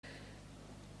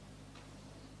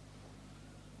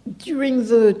During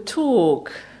the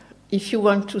talk, if you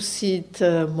want to sit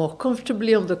more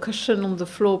comfortably on the cushion on the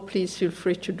floor, please feel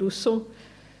free to do so.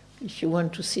 If you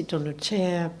want to sit on a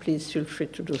chair, please feel free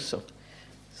to do so.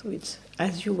 So it's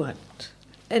as you want,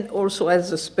 and also as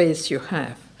the space you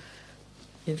have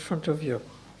in front of you.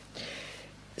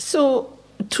 So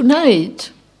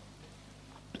tonight,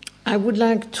 I would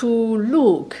like to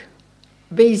look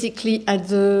basically at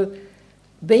the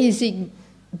basic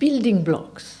building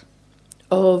blocks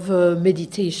of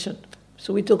meditation.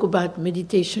 So we talk about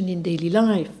meditation in daily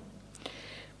life.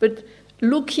 But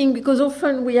looking, because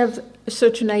often we have a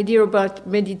certain idea about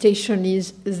meditation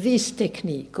is this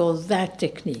technique or that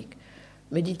technique.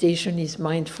 Meditation is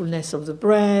mindfulness of the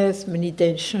breath,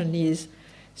 meditation is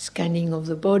scanning of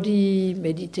the body,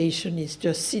 meditation is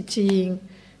just sitting,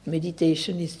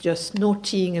 meditation is just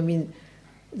noting. I mean,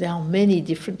 there are many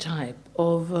different types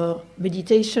of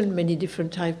meditation, many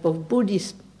different types of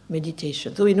Buddhist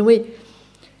meditation. So in a way,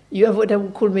 you have what I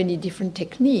would call many different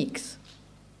techniques.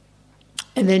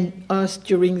 And then us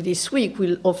during this week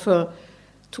will offer,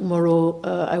 tomorrow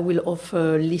I will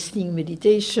offer listening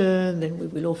meditation, then we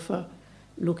will offer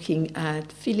looking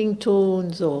at feeling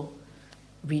tones or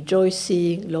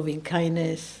rejoicing, loving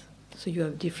kindness. So you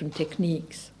have different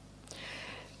techniques.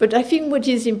 But I think what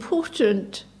is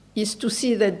important is to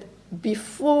see that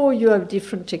before you have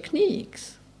different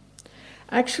techniques,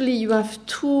 actually you have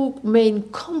two main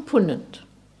components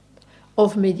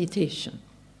of meditation.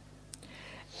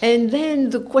 And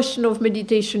then the question of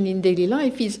meditation in daily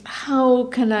life is how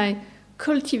can I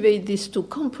cultivate these two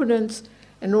components,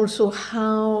 and also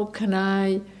how can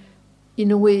I,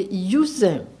 in a way, use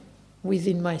them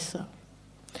within myself.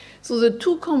 So the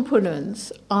two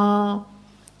components are,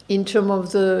 in terms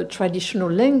of the traditional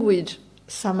language,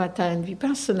 samatha and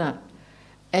vipassana.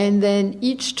 And then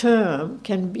each term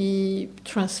can be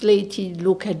translated,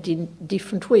 looked at in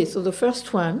different ways. So the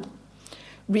first one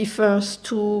refers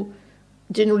to,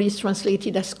 generally is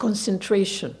translated as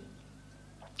concentration.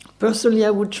 Personally, I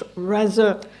would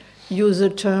rather use the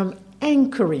term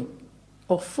anchoring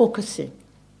or focusing.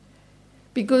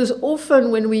 Because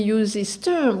often when we use this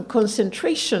term,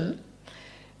 concentration,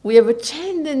 we have a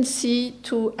tendency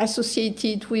to associate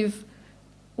it with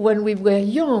when we were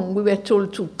young, we were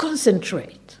told to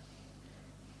concentrate.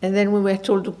 And then when we were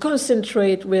told to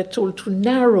concentrate, we were told to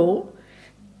narrow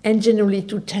and generally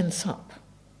to tense up.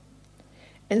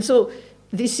 And so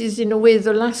this is, in a way,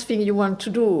 the last thing you want to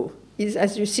do is,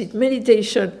 as you sit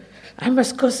meditation, I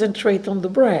must concentrate on the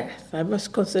breath. I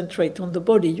must concentrate on the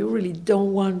body. You really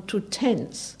don't want to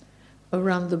tense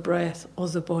around the breath or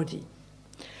the body.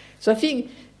 So I think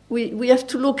we have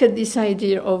to look at this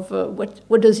idea of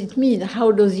what does it mean?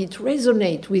 How does it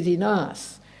resonate within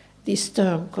us, this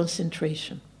term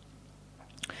concentration?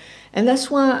 And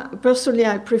that's why, personally,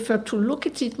 I prefer to look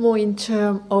at it more in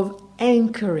terms of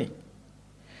anchoring.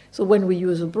 So when we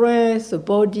use the breath, the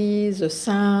body, the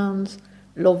sounds,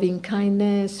 loving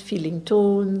kindness, feeling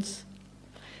tones,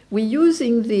 we're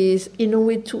using these in a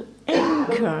way to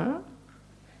anchor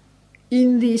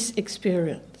in this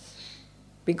experience.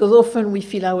 Because often we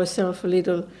feel ourselves a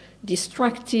little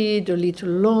distracted, a little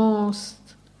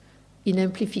lost in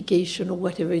amplification or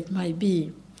whatever it might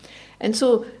be. And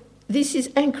so this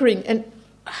is anchoring. And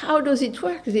how does it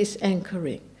work, this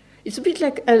anchoring? It's a bit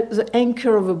like the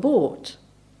anchor of a boat.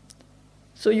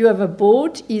 So you have a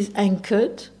boat is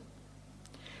anchored,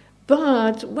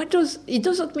 but it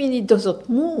doesn't mean it doesn't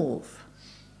move.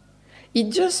 It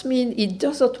just means it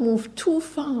doesn't move too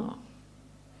far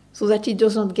so that it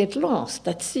doesn't get lost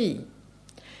at sea.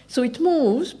 So it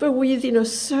moves, but within a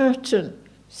certain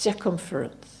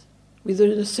circumference,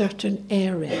 within a certain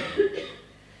area.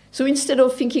 So instead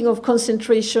of thinking of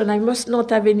concentration, I must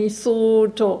not have any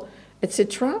thought or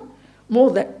etc.,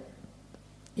 more that,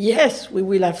 yes, we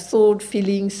will have thought,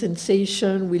 feeling,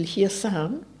 sensation, we'll hear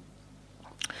sound.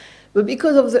 But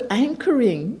because of the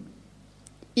anchoring,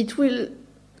 it will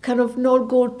kind of not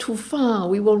go too far.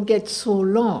 We won't get so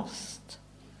lost.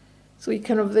 So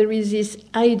there is this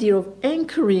idea of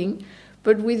anchoring,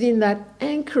 but within that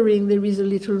anchoring there is a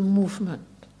little movement.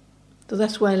 So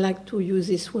that's why I like to use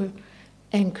this word,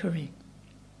 anchoring.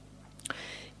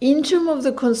 In terms of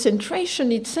the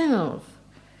concentration itself,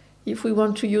 if we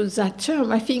want to use that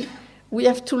term, I think we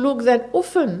have to look that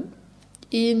often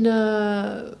in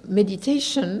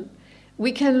meditation,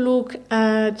 we can look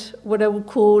at what I would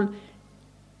call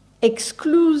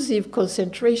exclusive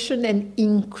concentration and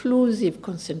inclusive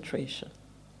concentration.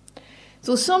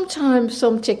 So sometimes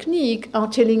some techniques are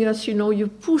telling us, you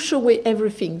push away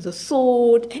everything, the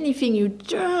thought, anything, you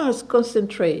just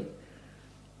concentrate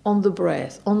on the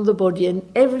breath, on the body, and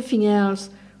everything else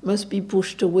must be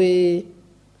pushed away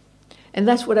And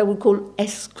that's what I would call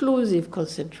exclusive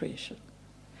concentration.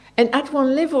 And at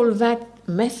one level, that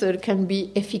method can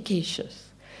be efficacious.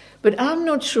 But I'm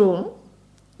not sure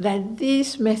that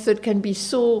this method can be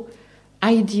so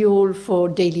ideal for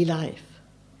daily life.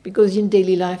 Because in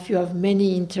daily life, you have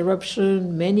many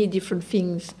interruptions, many different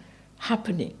things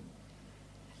happening.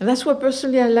 And that's why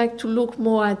personally I like to look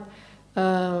more at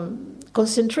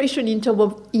concentration in terms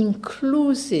of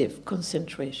inclusive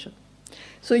concentration.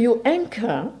 So you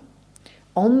anchor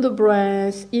on the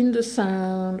breath, in the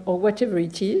sound, or whatever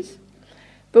it is,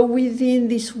 but within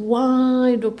this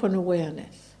wide open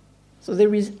awareness. So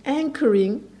there is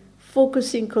anchoring,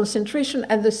 focusing, concentration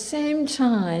at the same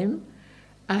time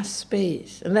as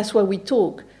space. And that's why we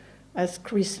talk, as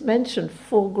Chris mentioned,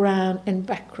 foreground and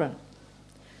background.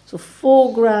 So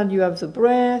foreground, you have the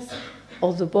breath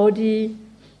or the body,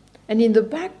 and in the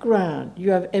background,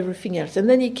 you have everything else. And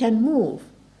then it can move.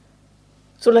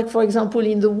 So like, for example,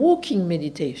 in the walking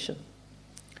meditation,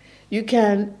 you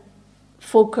can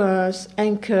focus,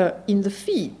 anchor in the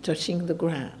feet touching the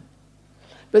ground.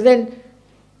 But then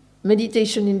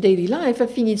meditation in daily life, I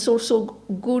think it's also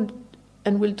good,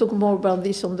 and we'll talk more about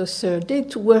this on the third day,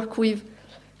 to work with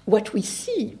what we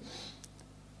see.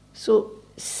 So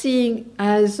seeing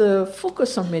as a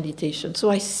focus on meditation. So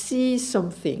I see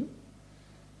something.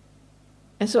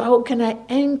 And so how can I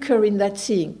anchor in that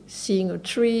seeing? Seeing a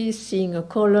tree, seeing a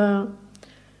color,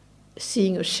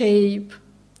 seeing a shape.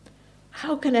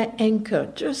 How can I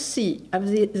anchor? Just see, have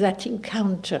that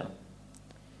encounter.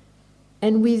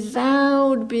 And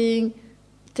without being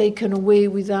taken away,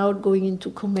 without going into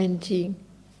commenting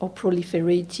or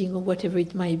proliferating or whatever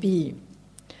it might be.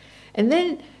 And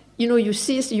then, you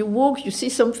see, you walk, you see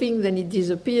something, then it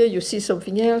disappears, you see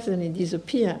something else, then it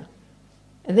disappears.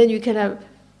 And then you can have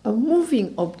a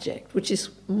moving object, which is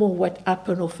more what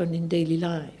happens often in daily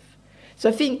life. So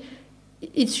I think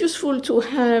it's useful to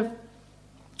have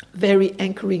very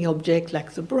anchoring object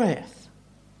like the breath.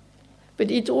 But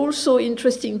it's also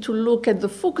interesting to look at the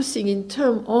focusing in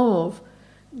terms of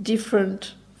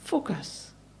different focus.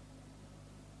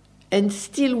 And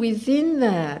still within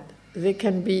that, there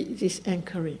can be this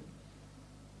anchoring.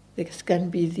 There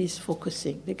can be this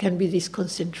focusing. There can be this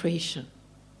concentration.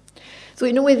 So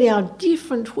in a way, there are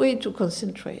different ways to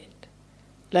concentrate.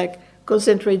 Like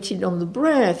concentrating on the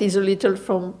breath is a little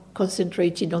from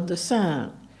concentrating on the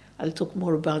sound. I'll talk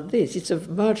more about this. It's a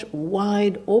much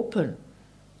wide open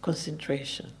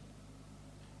concentration.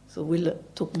 So we'll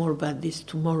talk more about this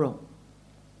tomorrow.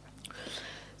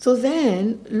 So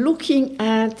then, looking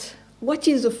at what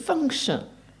is the function.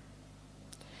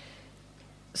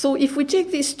 So if we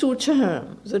take these two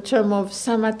terms, the term of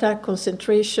samatha,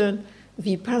 concentration,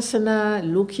 vipassana,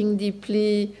 looking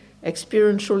deeply,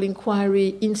 experiential inquiry,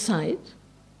 insight,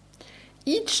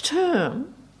 each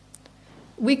term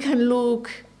we can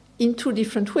look in two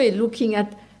different ways, looking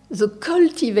at the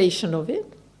cultivation of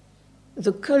it,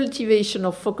 the cultivation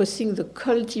of focusing, the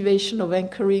cultivation of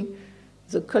anchoring,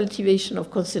 the cultivation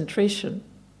of concentration.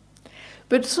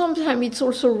 But sometimes it's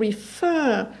also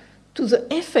refer to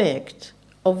the effect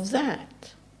of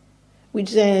that,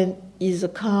 which then is a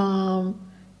calm,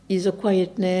 is a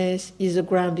quietness, is a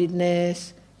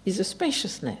groundedness, is a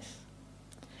spaciousness.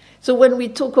 So when we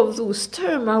talk of those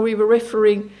terms, are we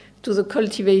referring to the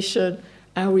cultivation?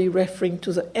 Are we referring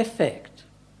to the effect?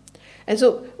 And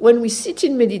so when we sit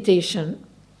in meditation,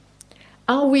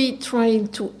 are we trying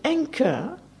to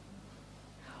anchor,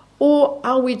 or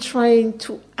are we trying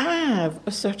to have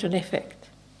a certain effect?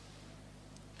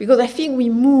 Because I think we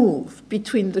move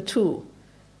between the two.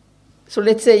 So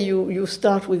let's say you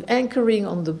start with anchoring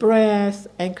on the breath,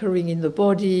 anchoring in the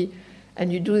body,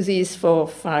 and you do this for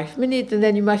 5 minutes, and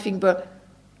then you might think, but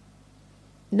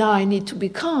now I need to be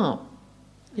calm.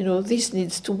 This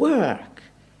needs to work.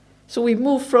 So we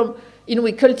move from,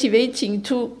 we're cultivating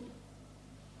to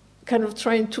kind of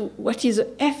trying to, what is the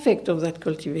effect of that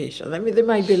cultivation? I mean, there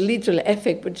might be a little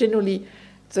effect, but generally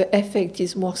the effect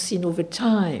is more seen over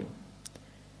time.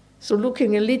 So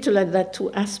looking a little at that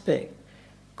two aspects,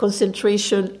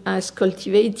 concentration as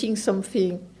cultivating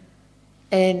something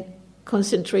and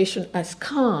concentration as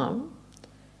calm,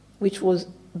 which will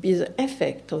be the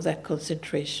effect of that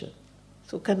concentration.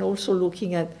 So kind of also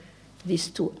looking at these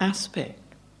two aspects.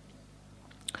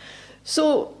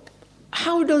 So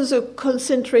how does the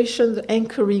concentration, the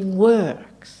anchoring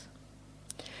works?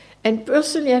 And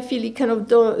personally, I feel it kind of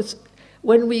does,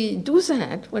 when we do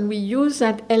that, when we use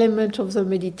that element of the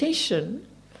meditation,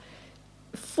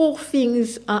 4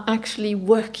 things are actually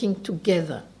working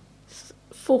together.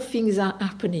 4 things are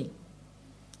happening.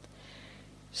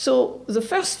 So the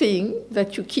first thing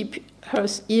that you keep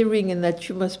hearing and that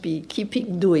you must be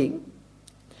keeping doing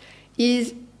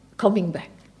is coming back.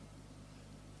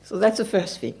 So that's the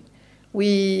first thing.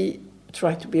 We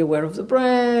try to be aware of the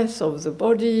breath, of the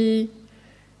body,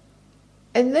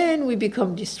 and then we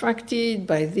become distracted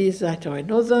by this, that, or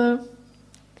another.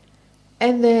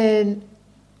 And then,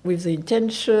 with the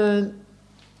intention,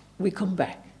 we come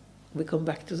back. We come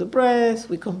back to the breath,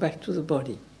 we come back to the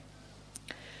body.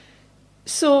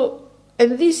 So,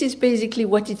 and this is basically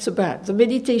what it's about. The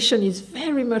meditation is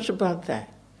very much about that.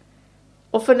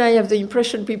 Often I have the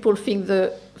impression people think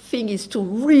the thing is to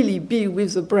really be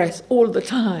with the breath all the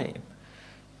time.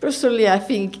 Personally, I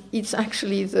think it's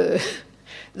actually the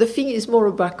thing is more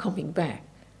about coming back.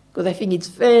 Because I think it's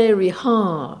very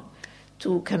hard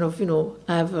to kind of,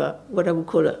 have what I would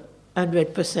call a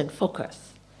 100%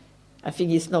 focus. I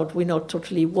think we're not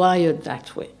totally wired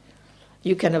that way.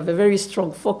 You can have a very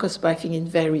strong focus, but I think in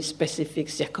very specific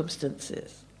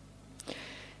circumstances.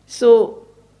 So,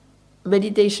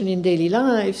 meditation in daily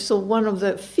life, so one of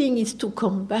the things is to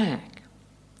come back.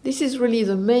 This is really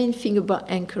the main thing about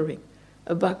anchoring.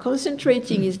 About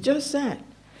concentrating is just that.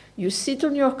 You sit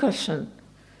on your cushion,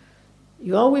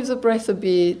 you are with the breath a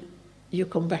bit, you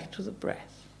come back to the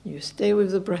breath. You stay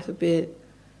with the breath a bit,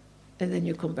 and then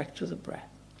you come back to the breath.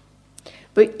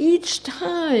 But each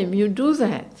time you do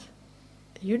that,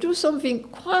 you do something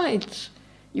quite,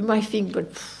 you might think,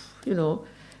 but,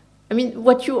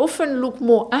 what you often look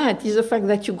more at is the fact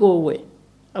that you go away.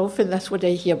 Often that's what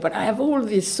I hear, but I have all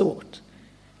this thought.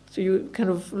 So you're kind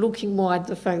of looking more at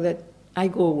the fact that I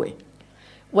go away.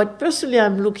 What personally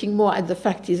I'm looking more at the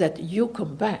fact is that you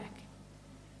come back.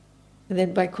 And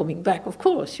then by coming back, of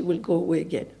course, you will go away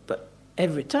again. But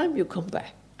every time you come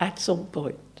back, at some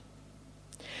point.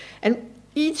 And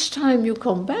each time you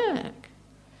come back,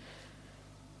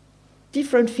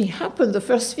 different things happen. The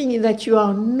first thing is that you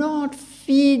are not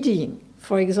feeding,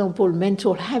 for example,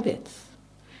 mental habits.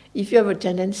 If you have a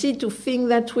tendency to think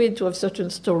that way, to have certain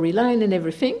storyline and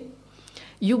everything,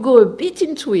 you go a bit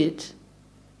into it,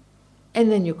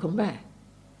 and then you come back.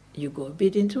 You go a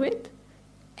bit into it,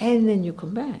 and then you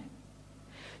come back.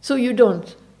 So you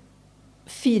don't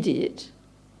feed it.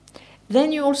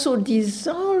 Then you also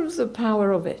dissolve the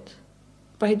power of it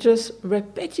by just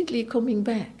repeatedly coming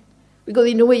back. Because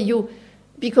in a way you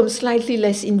become slightly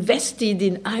less invested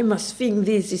in, I must think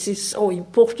this is so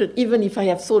important, even if I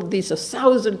have thought this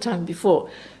 1,000 times before.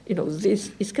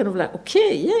 This is kind of like,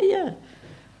 okay, yeah,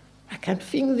 I can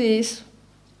think this,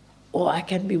 or I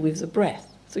can be with the breath.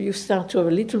 So you start to have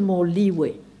a little more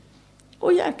leeway. Oh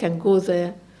yeah, I can go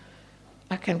there,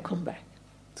 I can come back.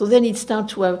 So then it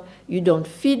starts to have, you don't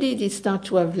feed it, it starts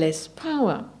to have less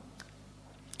power.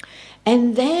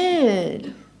 And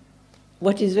then,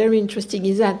 what is very interesting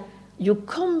is that you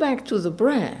come back to the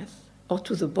breath, or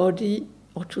to the body,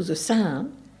 or to the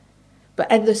sound,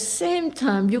 but at the same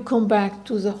time you come back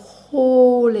to the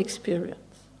whole experience.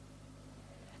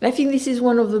 And I think this is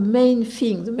one of the main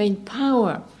things, the main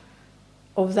power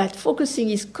of that focusing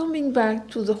is coming back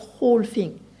to the whole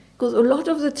thing. Because a lot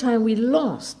of the time we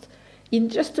lost in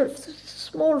just a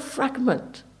small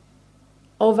fragment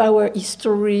of our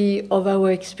history, of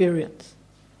our experience.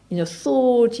 In a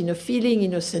thought, in a feeling,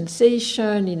 in a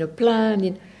sensation, in a plan,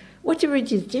 in whatever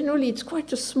it is. Generally, it's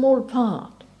quite a small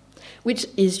part, which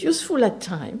is useful at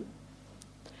times,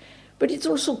 but it's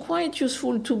also quite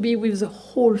useful to be with the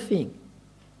whole thing,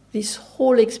 this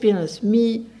whole experience,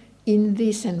 me in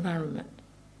this environment,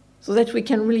 so that we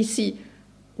can really see,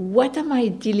 what am I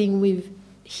dealing with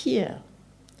here?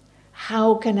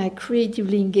 How can I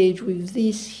creatively engage with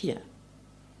this here?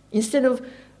 Instead of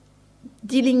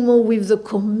dealing more with the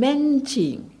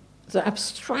commenting, the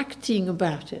abstracting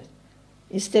about it,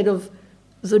 instead of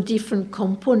the different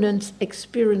components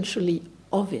experientially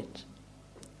of it.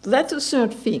 So that's the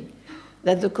third thing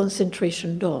that the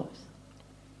concentration does.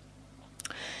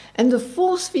 And the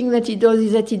fourth thing that it does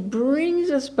is that it brings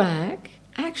us back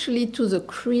actually to the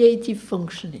creative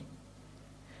functioning.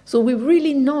 So we're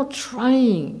really not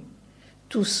trying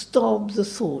to stop the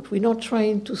thought. We're not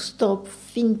trying to stop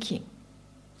thinking.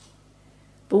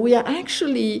 But we are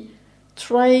actually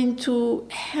trying to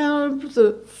help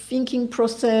the thinking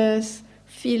process,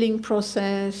 feeling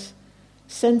process,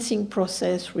 sensing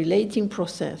process, relating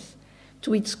process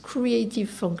to its creative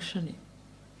functioning.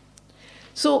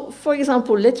 So, for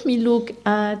example, let me look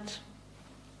at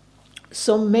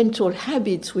some mental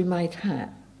habits we might have.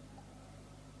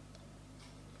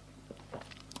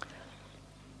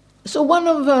 So one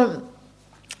of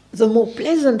the more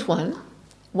pleasant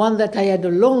one that I had a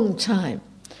long time,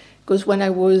 because when I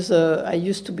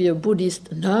used to be a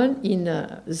Buddhist nun,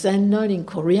 Zen nun in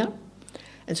Korea.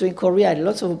 And so in Korea I had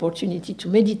lots of opportunity to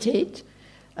meditate.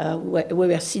 We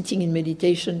were sitting in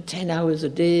meditation 10 hours a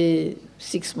day,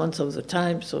 6 months of the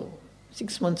time, so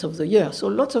 6 months of the year, so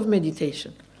lots of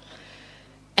meditation.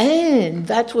 And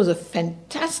that was a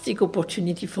fantastic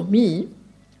opportunity for me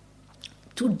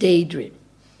to daydream.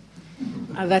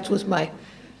 And that was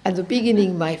at the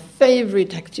beginning, my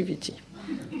favorite activity.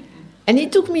 And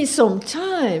it took me some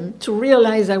time to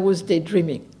realize I was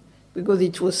daydreaming, because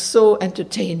it was so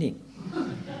entertaining.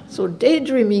 So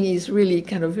daydreaming is really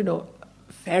kind of,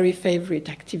 very favorite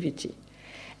activity.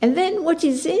 And then what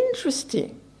is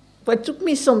interesting, what took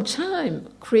me some time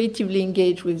creatively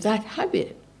engage with that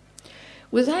habit,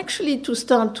 was actually to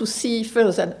start to see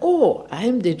first that, I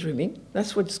am daydreaming,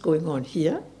 that's what's going on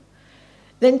here.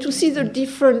 Then to see the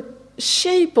different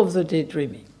shape of the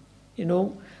daydreaming.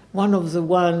 One of the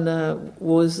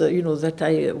was, that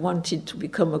I wanted to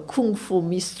become a kung fu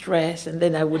mistress, and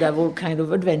then I would have all kind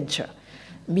of adventure.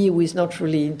 Me who is not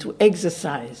really into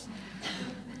exercise,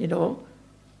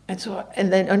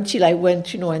 And then until I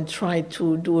went, and tried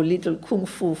to do a little kung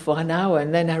fu for an hour,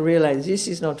 and then I realized this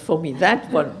is not for me. That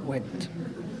one went.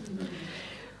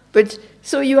 But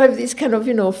so you have this kind of,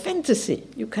 fantasy.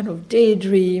 You kind of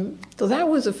daydream. So that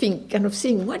was a thing, kind of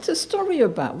seeing what's the story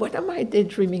about? What am I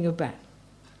daydreaming about?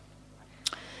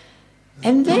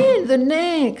 And then the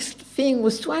next thing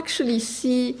was to actually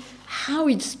see how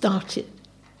it started.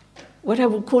 What I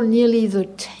would call nearly the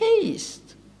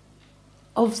taste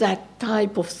of that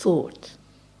type of thought.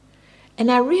 And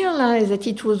I realized that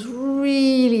it was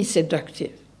really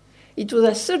seductive. It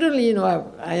was suddenly,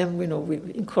 I am,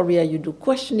 in Korea you do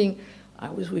questioning. I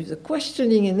was with the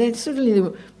questioning, and then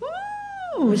suddenly,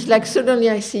 it's like suddenly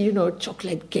I see,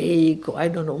 chocolate cake, or I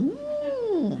don't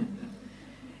know,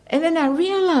 And then I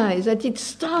realized that it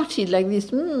started like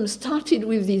this, started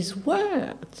with these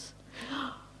words.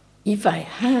 If I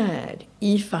had,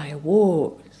 if I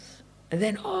was, and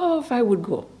then off I would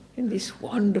go in this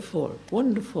wonderful,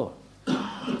 wonderful.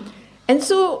 And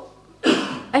so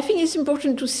I think it's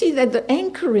important to see that the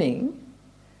anchoring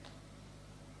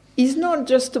is not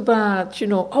just about,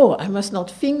 I must not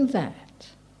think that.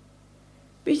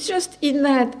 But it's just in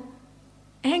that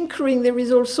anchoring there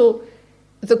is also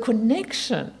the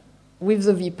connection with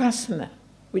the vipassana,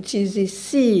 which is this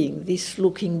seeing, this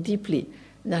looking deeply.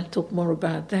 And I'll talk more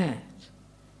about that.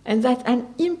 And that's an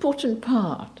important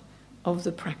part of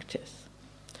the practice.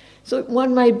 So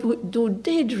one might do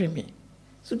daydreaming.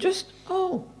 So just,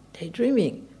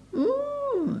 daydreaming.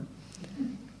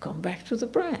 Come back to the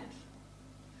breath.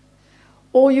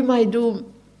 Or you might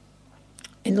do,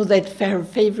 that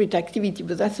favorite activity,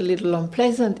 but that's a little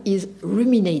unpleasant, is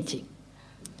ruminating.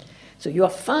 So you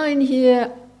are fine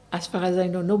here. As far as I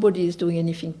know, nobody is doing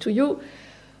anything to you.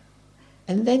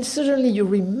 And then suddenly you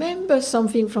remember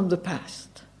something from the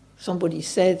past. Somebody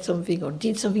said something or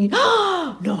did something.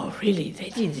 No, really, they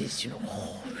did this,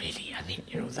 really. I mean,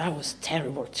 that was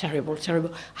terrible, terrible,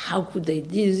 terrible. How could they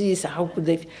do this? How could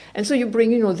they? And so you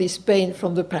bring, this pain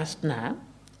from the past now.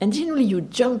 And generally you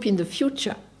jump in the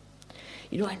future.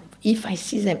 And if I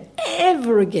see them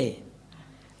ever again,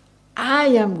 I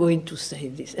am going to say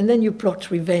this. And then you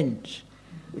plot revenge,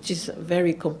 which is a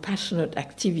very compassionate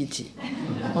activity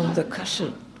on the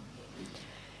cushion.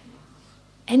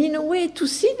 And in a way, to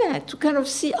see that, to kind of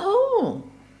see,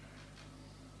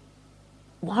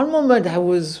 one moment I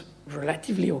was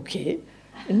relatively okay.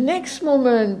 The next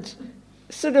moment,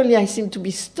 suddenly I seem to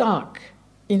be stuck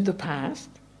in the past.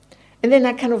 And then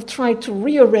I kind of try to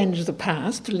rearrange the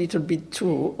past a little bit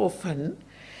too often,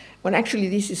 when actually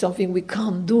this is something we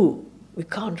can't do. We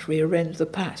can't rearrange the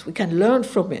past. We can learn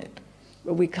from it,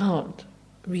 but we can't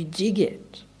rejig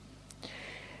it.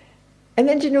 And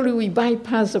then generally we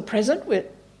bypass the present,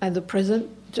 at the present,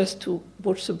 just to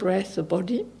watch the breath, the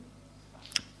body.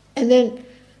 And then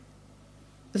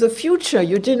the future,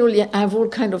 you generally have all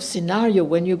kind of scenario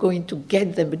when you're going to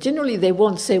get them, but generally they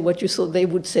won't say what you thought they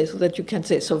would say, so that you can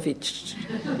say something,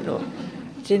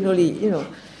 generally,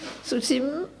 So see,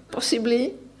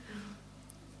 possibly,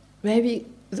 maybe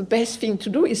the best thing to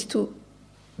do is to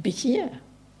be here,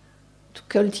 to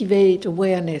cultivate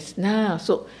awareness now.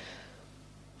 So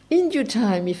in due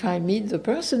time, if I meet the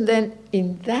person, then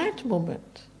in that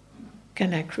moment,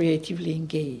 can I creatively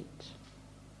engage?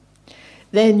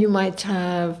 Then you might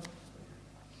have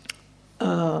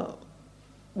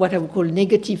what I would call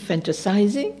negative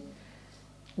fantasizing,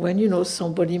 when,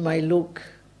 somebody might look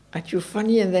at you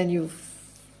funny and then you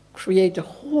create a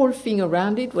whole thing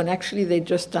around it when actually they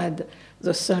just had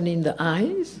the sun in the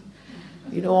eyes.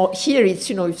 Here it's,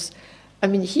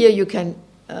 here you can,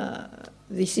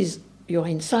 you're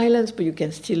in silence, but you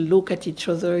can still look at each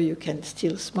other, you can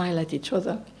still smile at each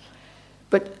other.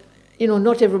 But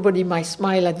not everybody might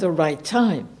smile at the right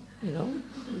time,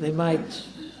 They might,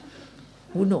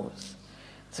 who knows?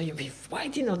 So you'll be, why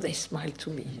didn't they smile to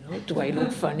me? Do I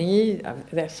look funny?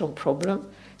 There's some problem.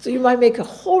 So you might make a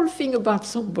whole thing about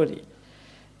somebody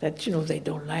that, they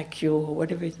don't like you or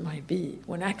whatever it might be,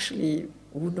 when actually,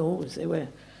 who knows, they were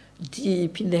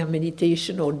deep in their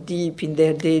meditation or deep in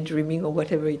their daydreaming or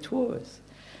whatever it was.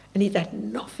 And it had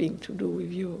nothing to do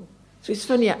with you. So it's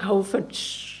funny how often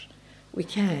we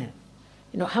can.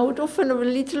 How often of a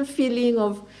little feeling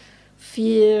of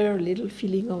fear, a little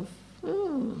feeling of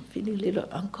feeling a little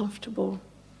uncomfortable.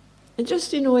 And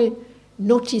just, in a way,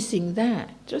 noticing that.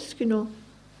 Just,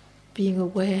 being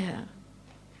aware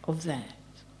of that.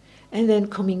 And then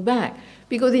coming back.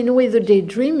 Because in a way, the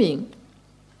daydreaming,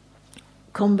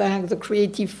 come back, the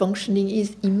creative functioning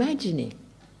is imagining.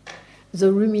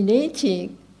 The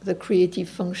ruminating, the creative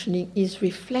functioning is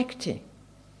reflecting.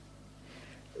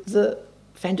 The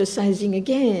fantasizing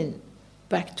again,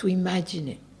 back to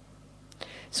imagining.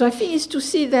 So I think it's to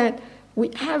see that we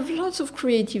have lots of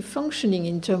creative functioning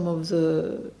in terms of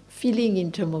the feeling,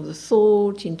 in terms of the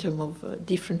thought, in terms of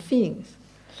different things.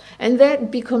 And that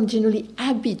become generally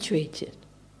habituated,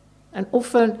 and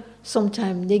often,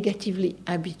 sometimes negatively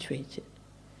habituated.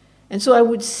 And so I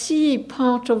would see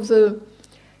part of the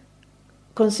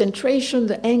concentration,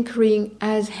 the anchoring,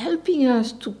 as helping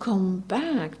us to come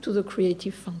back to the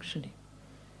creative functioning.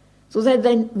 So that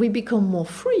then we become more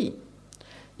free.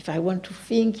 If I want to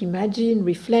think, imagine,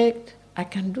 reflect, I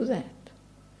can do that.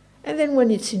 And then when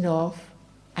it's enough,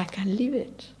 I can leave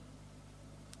it.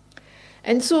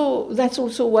 And so that's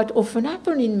also what often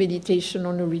happens in meditation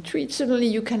on a retreat. Suddenly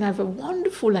you can have a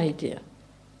wonderful idea.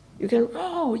 You can,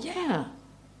 oh yeah.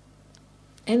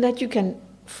 And that you can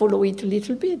follow it a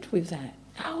little bit with that.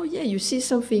 Oh yeah, you see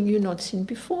something you've not seen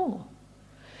before.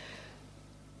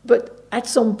 But at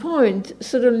some point,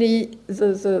 suddenly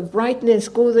the brightness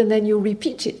goes and then you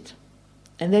repeat it.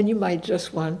 And then you might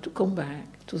just want to come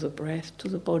back to the breath, to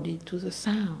the body, to the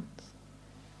sounds.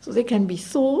 So they can be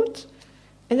thought,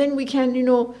 and then we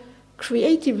can,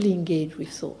 creatively engage with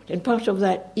thought. And part of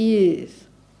that is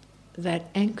that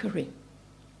anchoring.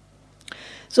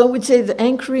 So I would say the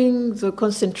anchoring, the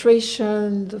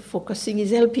concentration, the focusing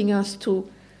is helping us to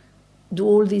do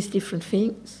all these different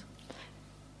things.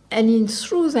 And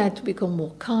through that to become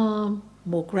more calm,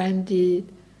 more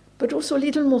grounded, but also a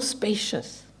little more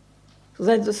spacious. So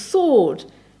that the thought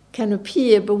can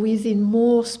appear, but within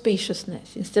more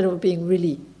spaciousness, instead of being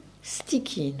really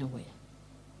sticky in a way.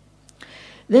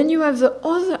 Then you have the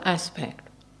other aspect.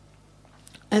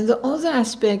 And the other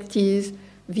aspect is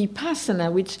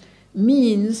vipassana, which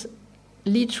means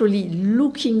literally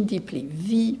looking deeply.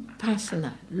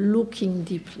 Vipassana, looking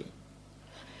deeply.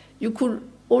 You could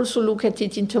also look at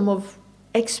it in terms of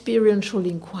experiential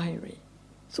inquiry.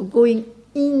 So going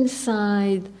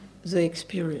inside the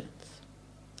experience.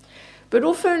 But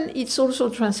often it's also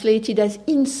translated as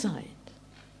insight.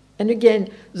 And again,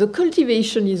 the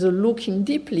cultivation is a looking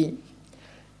deeply.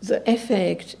 The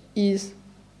effect is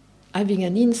having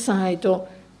an insight or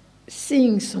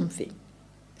seeing something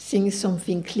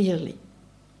clearly.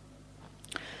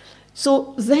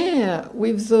 So there,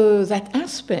 with that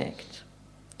aspect,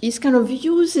 is kind of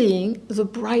using the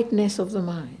brightness of the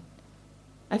mind.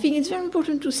 I think it's very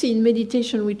important to see in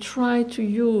meditation we try to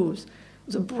use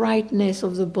the brightness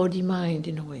of the body-mind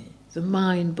in a way, the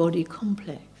mind-body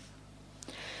complex.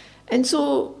 And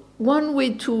so one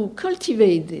way to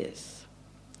cultivate this,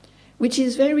 which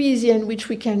is very easy and which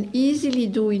we can easily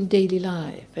do in daily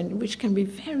life and which can be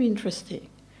very interesting,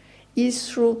 is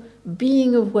through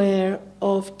being aware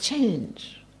of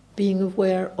change, being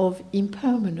aware of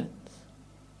impermanence.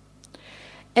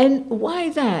 And why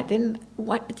that? And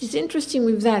what is interesting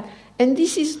with that? And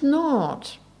this is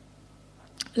not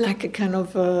like a kind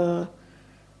of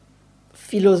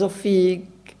philosophic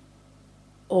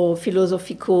or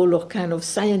philosophical or kind of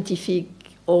scientific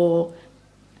or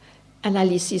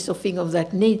analysis or thing of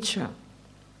that nature.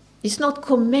 It's not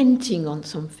commenting on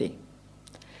something,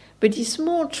 but it's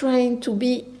more trying to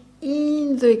be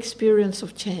in the experience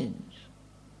of change,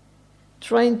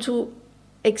 trying to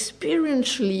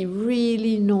experientially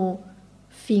really know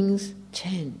things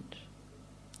change.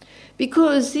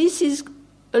 Because this is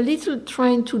a little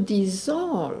trying to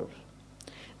dissolve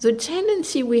the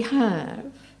tendency we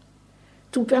have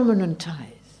to permanentize.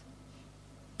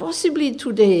 Possibly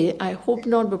today, I hope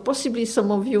not, but possibly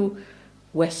some of you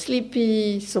were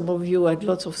sleepy, some of you had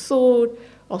lots of thought,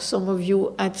 or some of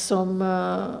you had some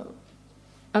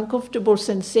uncomfortable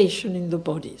sensation in the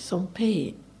body, some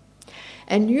pain.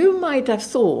 And you might have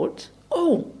thought,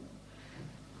 oh,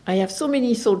 I have so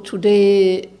many thoughts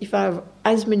today, if I have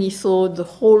as many thoughts, the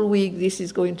whole week this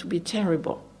is going to be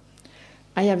terrible.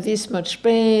 I have this much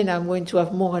pain, I'm going to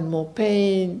have more and more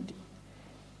pain.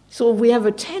 So we have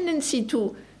a tendency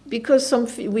to, because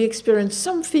we experience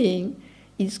something,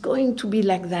 it's going to be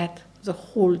like that the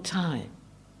whole time.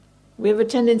 We have a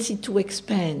tendency to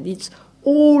expand. It's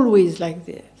always like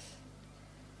this.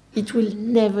 It will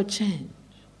never change.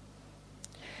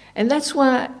 And that's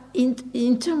why in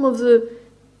terms of the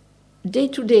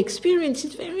day-to-day experience,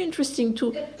 it's very interesting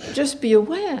to just be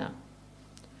aware.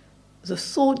 The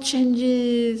thought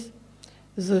changes,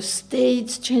 the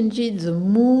state changes, the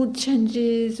mood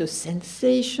changes, the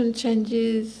sensation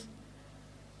changes.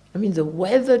 I mean, the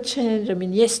weather changed. I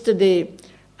mean, yesterday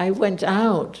I went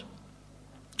out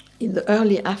in the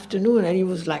early afternoon and it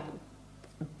was like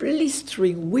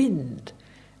blistering wind.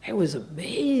 It was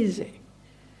amazing.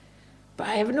 But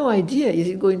I have no idea, is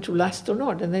it going to last or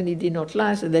not? And then it did not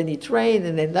last, and then it rained,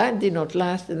 and then that did not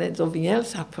last, and then something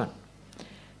else happened.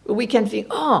 But we can think,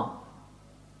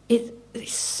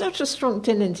 it's such a strong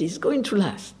tendency, it's going to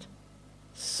last.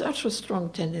 Such a strong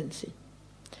tendency.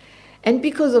 And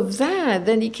because of that,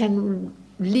 then it can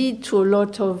lead to a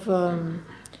lot of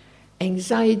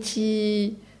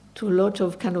anxiety, to a lot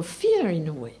of kind of fear in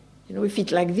a way. You know, if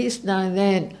it's like this now and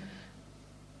then,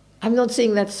 I'm not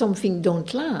saying that something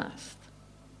don't last,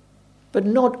 but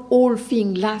not all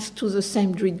things last to the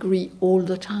same degree all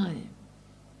the time.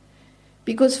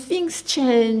 Because things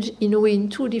change in a way in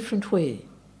two different ways.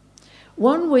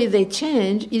 One way they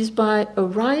change is by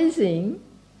arising,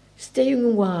 staying a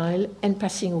while, and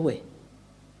passing away.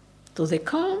 So they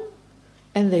come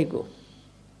and they go.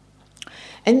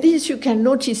 And this you can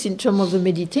notice in terms of the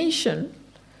meditation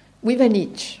with an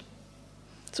itch.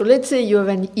 So let's say you have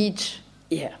an itch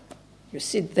here. You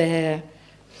sit there,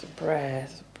 the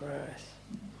breath,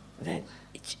 then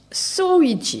it's so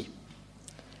itchy.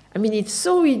 I mean, it's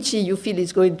so itchy, you feel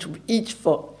it's going to itch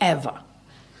forever.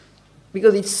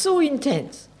 Because it's so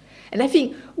intense. And I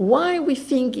think why we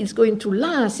think it's going to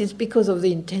last is because of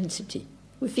the intensity.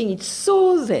 We think it's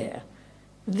so there.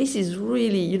 This is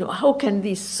really, how can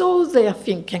this so there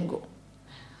thing can go?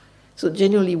 So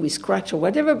generally we scratch or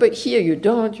whatever, but here you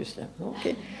don't, you say,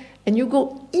 okay. And you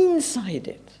go inside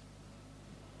it.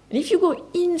 And if you go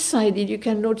inside it, you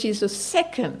can notice the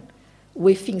second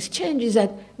way things change is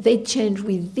that they change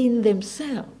within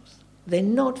themselves. They're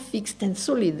not fixed and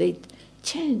solid, they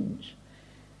change.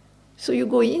 So you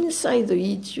go inside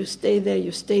the itch, you stay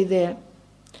there.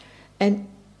 And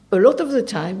a lot of the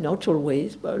time, not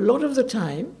always, but a lot of the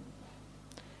time,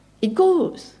 it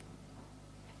goes.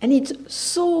 And it's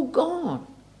so gone.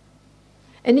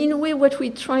 And in a way, what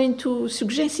we're trying to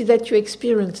suggest is that you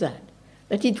experience that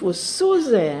it was so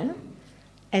there,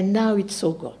 and now it's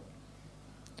so gone.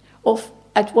 Or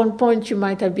at one point you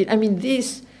might have been,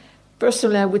 this,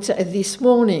 personally I would say this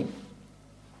morning,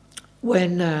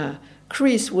 when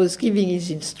Chris was giving his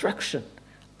instruction,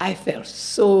 I felt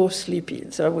so sleepy.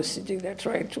 And so I was sitting there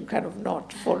trying to kind of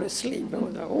not fall asleep. I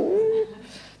was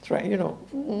like,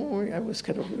 I was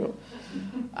kind of,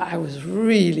 I was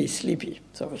really sleepy.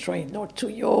 So I was trying not to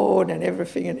yawn and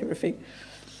everything.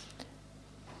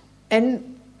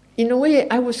 And in a way,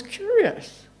 I was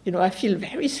curious. I feel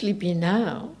very sleepy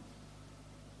now.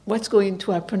 What's going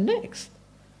to happen next?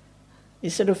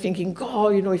 Instead of thinking,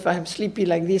 if I'm sleepy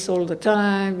like this all the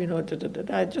time,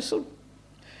 I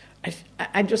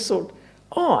just thought,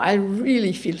 I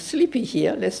really feel sleepy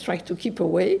here. Let's try to keep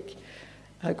awake,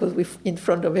 because we're in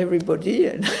front of everybody,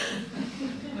 and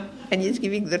and he's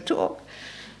giving the talk.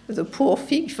 The poor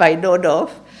thing, if I nod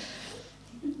off.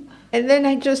 And then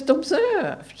I just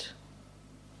observed.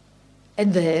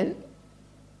 And then,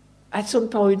 at some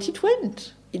point, it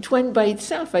went. It went by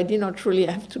itself. I did not really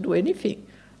have to do anything.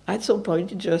 At some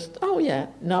point, it just,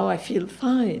 now I feel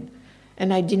fine.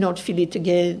 And I did not feel it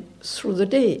again through the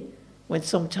day, when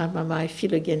sometimes I might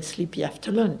feel again sleepy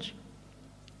after lunch.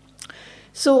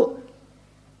 So,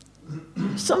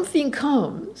 something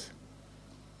comes,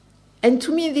 and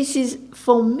to me this is,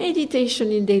 for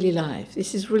meditation in daily life,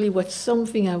 this is really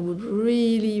something I would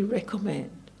really recommend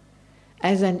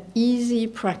as an easy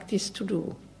practice to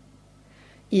do,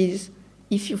 is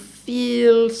if you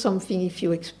feel something, if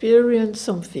you experience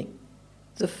something,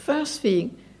 the first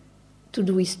thing to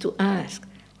do is to ask,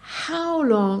 how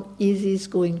long is this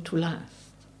going to last?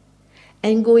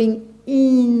 And going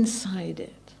inside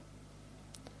it.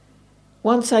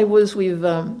 Once I was with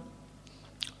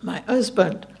my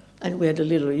husband, and we had a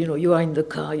little, you are in the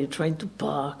car, you're trying to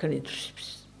park, and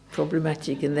it's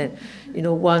problematic, and then,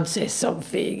 one says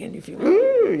something, and you feel,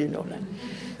 like.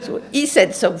 So he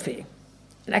said something,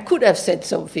 and I could have said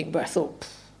something, but I thought,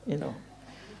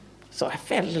 so I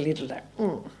felt a little like,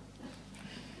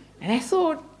 And I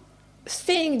thought,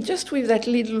 staying just with that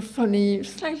little funny,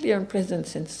 slightly unpleasant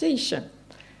sensation,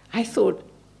 I thought,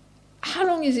 how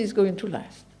long is this going to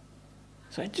last?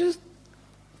 So I just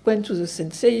went to the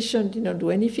sensation, did not do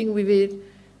anything with it.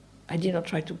 I did not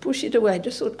try to push it away. I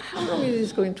just thought, how long is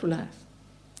this going to last?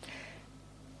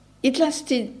 It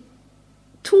lasted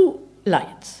 2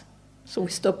 lights. So we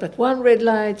stopped at one red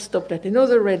light, stopped at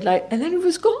another red light, and then it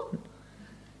was gone.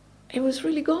 It was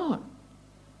really gone.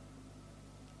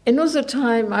 Another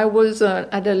time I was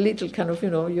at a little kind of,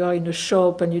 you are in a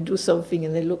shop and you do something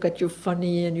and they look at you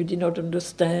funny and you did not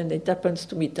understand. It happens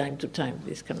to me time to time,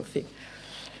 this kind of thing.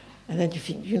 And then you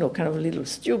think, kind of a little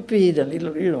stupid, a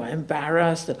little,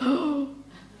 embarrassed. And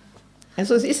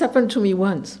so this happened to me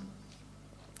once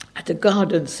at a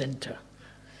garden center.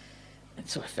 And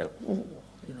so I felt,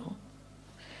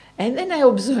 And then I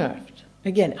observed,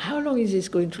 again, how long is this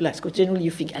going to last? Because generally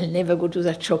you think, I'll never go to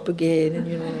that shop again, and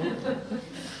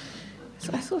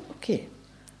So I thought, okay.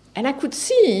 And I could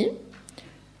see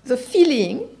the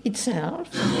feeling itself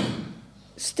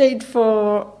stayed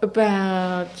for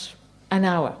about an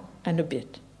hour and a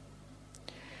bit.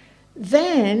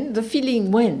 Then the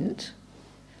feeling went,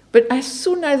 but as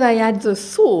soon as I had the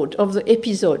thought of the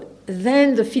episode,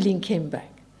 then the feeling came back.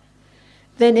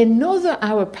 Then another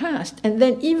hour passed, and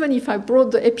then even if I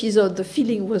brought the episode, the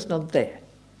feeling was not there.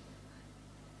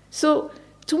 So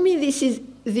to me,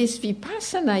 this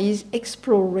vipassana is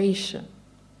exploration.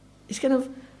 It's kind of,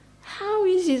 how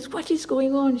is it, what is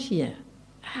going on here?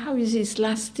 How is this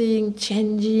lasting,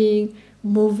 changing,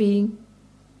 moving?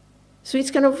 So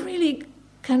it's kind of really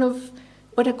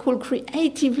what I call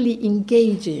creatively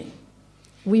engaging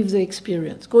with the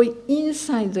experience, going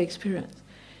inside the experience,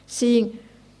 seeing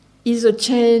is a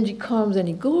change, it comes and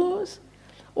it goes.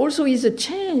 Also is a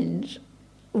change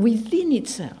within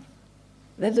itself,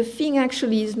 that the thing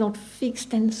actually is not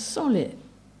fixed and solid,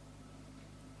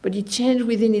 but it changes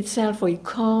within itself, or it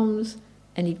comes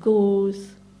and it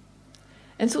goes.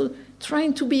 And so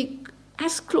trying to be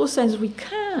as close as we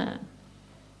can,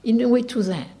 in a way, to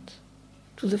that,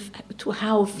 to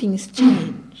how things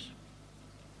change.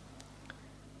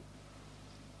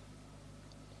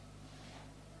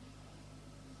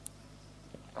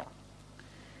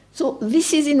 So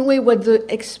this is in a way what the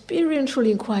experiential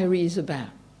inquiry is about.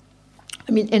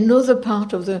 I mean, another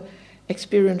part of the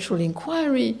experiential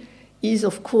inquiry is,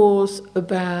 of course,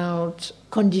 about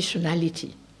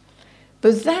conditionality.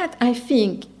 But that, I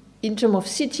think, in terms of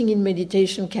sitting in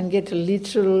meditation, can get a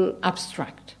little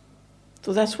abstract.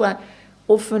 So that's why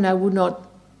often I would not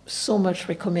so much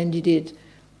recommended it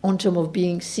on terms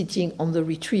of sitting on the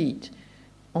retreat,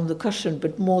 on the cushion,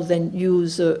 but more than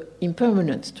use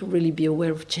impermanence to really be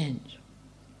aware of change.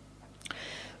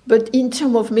 But in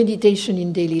terms of meditation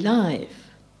in daily life,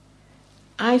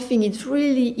 I think it's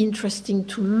really interesting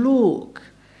to look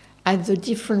at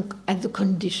the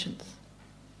conditions.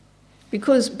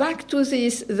 Because back to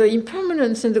this, the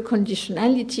impermanence and the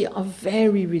conditionality are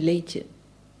very related.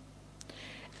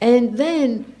 And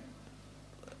then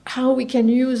how we can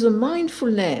use the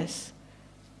mindfulness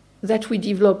that we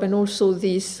develop, and also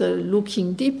this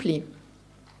looking deeply,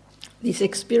 this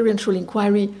experiential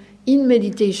inquiry in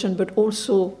meditation, but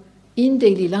also in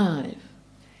daily life,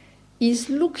 is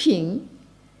looking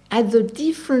at the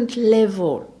different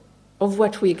level of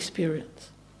what we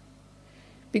experience.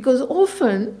 Because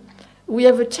often we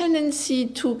have a tendency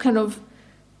to kind of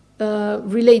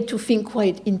relate to things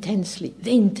quite intensely.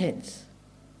 They're intense.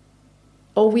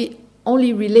 Or we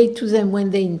only relate to them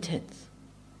when they're intense.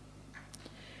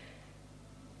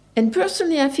 And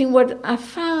personally, I think what I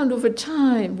found over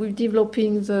time with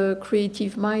developing the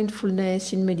creative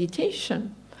mindfulness in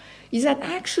meditation is that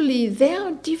actually there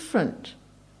are different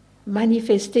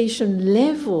manifestation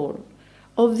level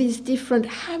of these different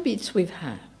habits we've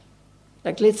had.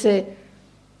 Like, let's say,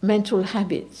 mental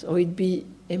habits, or it be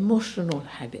emotional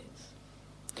habits.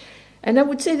 And I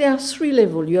would say there are 3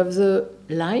 levels. You have the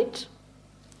light,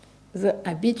 the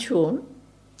habitual,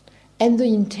 and the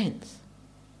intense.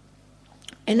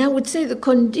 And I would say the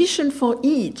conditions for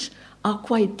each are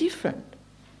quite different.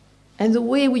 And the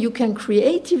way you can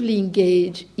creatively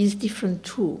engage is different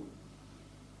too.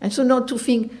 And so not to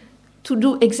think to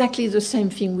do exactly the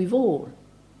same thing with all.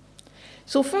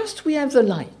 So first we have the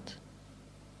light.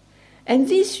 And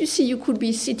this, you see, you could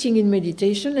be sitting in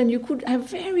meditation and you could have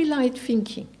very light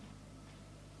thinking.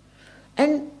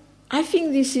 And I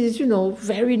think this is,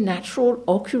 very natural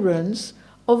occurrence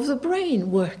of the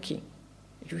brain working.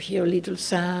 You hear a little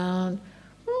sound,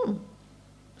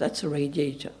 that's a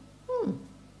radiator.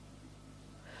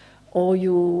 Or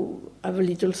you have a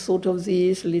little thought of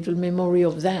this, a little memory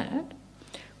of that.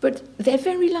 But they're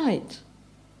very light.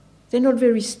 they're not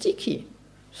very sticky.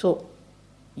 So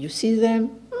you see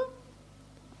them,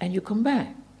 and you come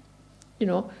back,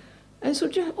 And so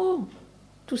just,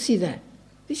 to see that.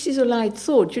 This is a light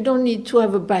thought. You don't need to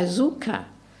have a bazooka.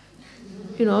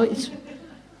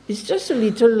 It's just a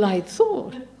little light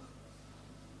thought.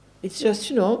 It's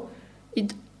just,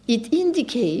 it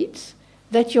indicates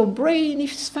that your brain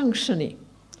is functioning,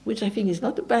 which I think is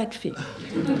not a bad thing.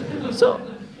 So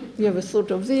you have a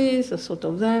thought of this, a thought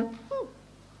of that.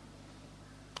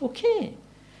 Okay.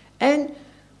 And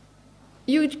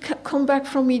you come back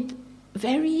from it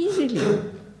very easily.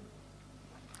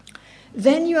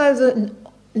 Then you have the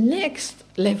next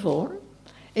level,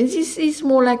 and this is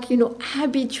more like,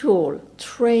 habitual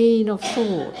train of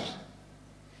thought.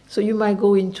 So you might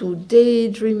go into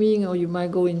daydreaming, or you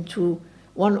might go into,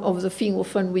 one of the things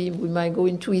often we might go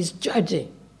into is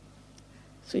judging.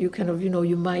 So you kind of,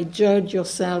 you might judge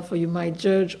yourself, or you might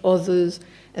judge others,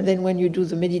 and then when you do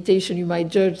the meditation, you might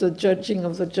judge the judging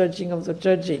of the judging of the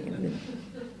judging.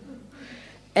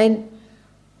 And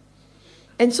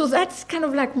so that's kind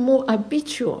of like more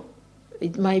habitual.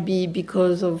 It might be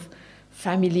because of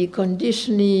family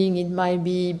conditioning, it might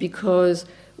be because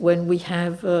when we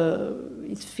have,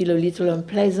 it feel a little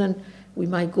unpleasant, we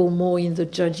might go more in the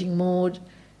judging mode.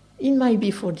 It might be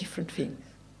for different things.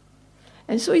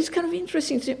 And so it's kind of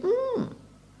interesting to say,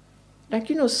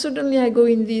 suddenly I go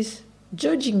in this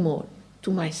judging mode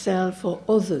to myself or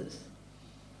others.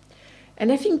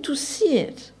 And I think to see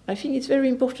it, I think it's very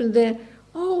important there,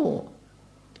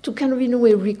 to kind of in a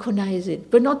way recognize it,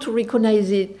 but not to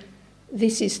recognize it,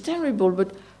 this is terrible,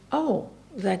 but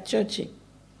that judging.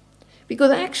 Because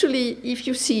actually, if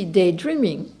you see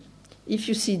daydreaming, if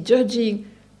you see judging,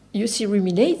 you see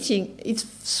ruminating, it's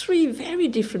three very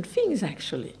different things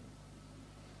actually.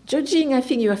 Judging, I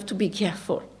think you have to be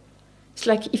careful. It's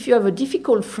like if you have a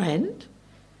difficult friend,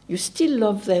 you still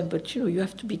love them, but you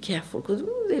have to be careful because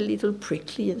they're a little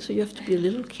prickly, and so you have to be a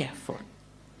little careful.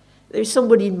 There is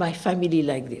somebody in my family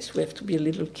like this. We have to be a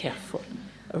little careful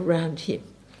around him.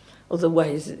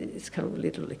 Otherwise, it's kind of a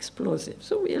little explosive.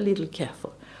 So we're a little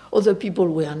careful. Other people,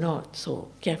 we are not so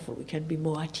careful. We can be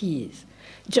more at ease.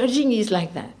 Judging is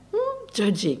like that.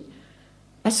 Judging.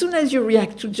 As soon as you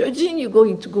react to judging, you're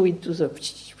going to go into the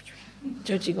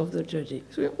judging of the judging.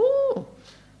 So,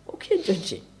 okay,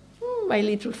 judging. My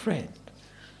little friend.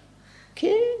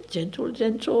 Okay, gentle,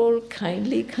 gentle,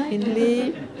 kindly,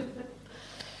 kindly.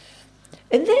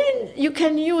 And then you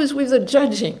can use with the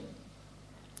judging.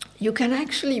 You can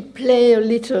actually play a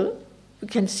little. You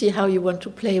can see how you want to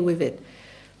play with it.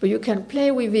 But you can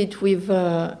play with it with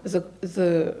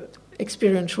the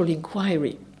experiential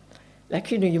inquiry.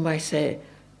 Like, you might say,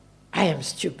 I am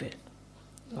stupid.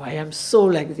 Or I am so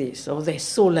like this. Or they're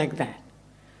so like that.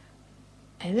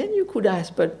 And then you could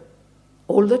ask, but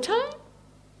all the time?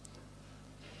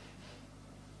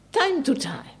 Time to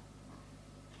time.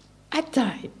 At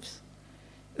times.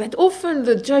 But often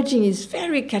the judging is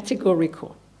very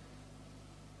categorical.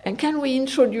 And can we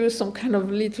introduce some kind of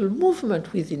little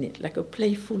movement within it, like a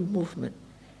playful movement?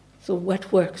 So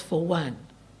what works for one?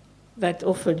 That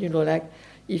often, like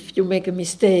if you make a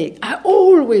mistake, I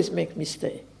always make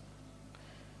mistakes.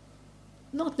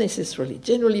 Not necessarily,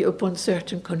 generally upon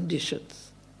certain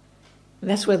conditions. And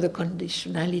that's where the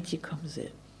conditionality comes in.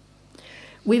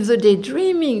 With the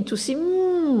daydreaming, to see,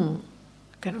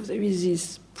 kind of there is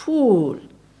this pull,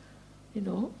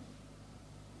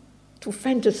 to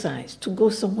fantasize, to go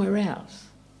somewhere else.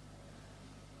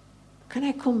 Can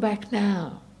I come back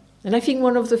now? And I think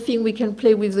one of the things we can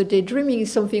play with the daydreaming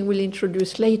is something we'll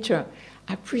introduce later,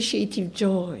 appreciative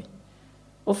joy.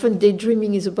 Often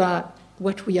daydreaming is about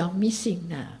what we are missing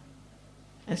now.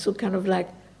 And so kind of like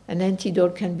an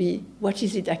antidote can be, what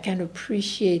is it I can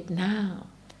appreciate now?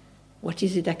 What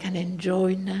is it I can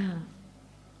enjoy now?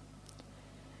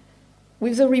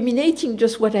 With the ruminating,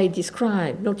 just what I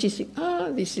described, noticing,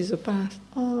 this is a past,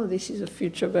 this is a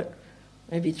future, but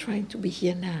maybe trying to be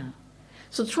here now.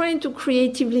 So trying to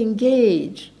creatively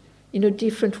engage in a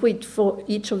different way for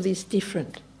each of these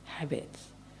different habits.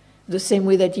 The same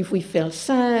way that if we felt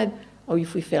sad, or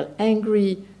if we felt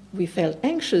angry, we felt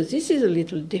anxious, this is a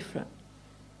little different.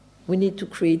 We need to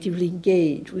creatively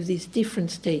engage with this different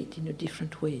state in a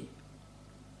different way.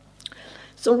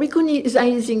 So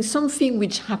recognizing something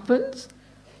which happens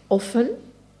often,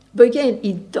 but again,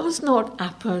 it does not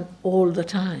happen all the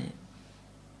time.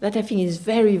 That I think is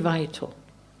very vital.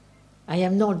 I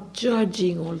am not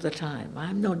judging all the time. I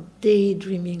am not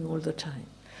daydreaming all the time.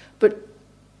 But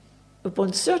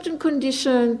upon certain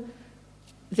condition,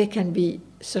 there can be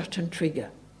certain trigger.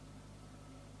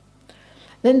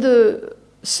 Then the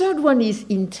third one is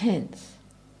intense.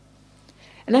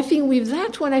 And And I think with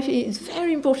that one, I think it's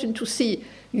very important to see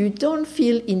you don't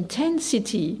feel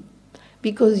intensity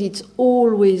because it's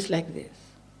always like this.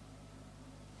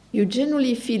 You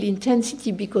generally feel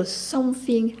intensity because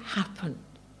something happened.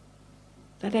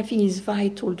 That I think is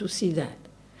vital to see that.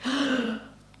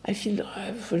 I feel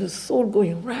the thought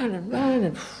going round and round,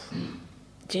 and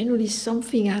generally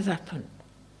something has happened.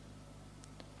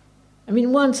 I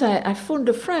mean, once I phoned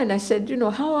a friend, I said,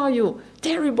 how are you?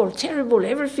 Terrible, terrible,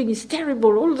 everything is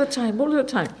terrible all the time, all the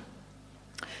time.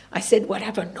 I said, what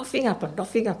happened? Nothing happened,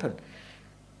 nothing happened.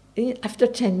 And after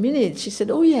 10 minutes, she said,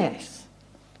 oh yes,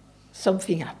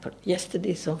 something happened.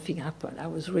 Yesterday something happened. I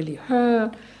was really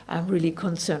hurt, I'm really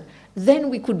concerned. Then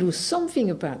we could do something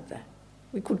about that.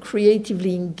 We could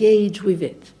creatively engage with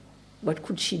it. What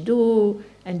could she do?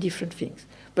 And different things.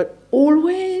 But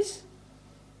always,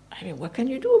 I mean, what can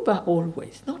you do about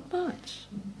always? Not much.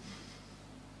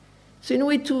 So in a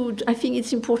way, I think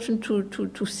it's important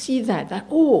to see that,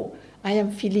 I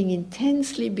am feeling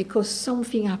intensely because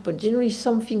something happened, generally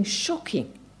something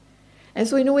shocking. And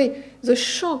so in a way, the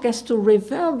shock has to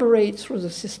reverberate through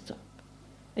the system.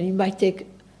 And it might take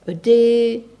a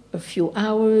day, a few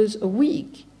hours, a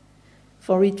week,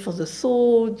 for the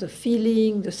thought, the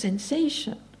feeling, the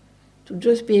sensation, to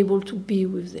just be able to be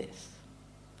with this.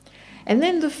 And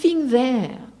then the thing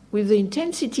there, with the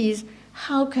intensity, is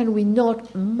how can we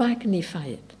not magnify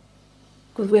it?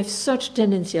 Because we have such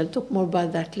tendency, I'll talk more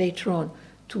about that later on,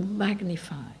 to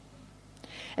magnify.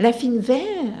 And I think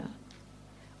there,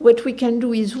 what we can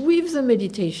do is with the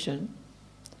meditation,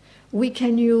 we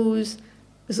can use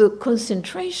the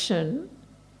concentration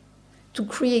to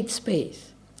create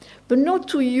space, but not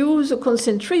to use the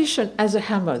concentration as a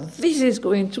hammer. This is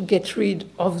going to get rid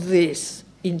of this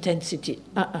intensity.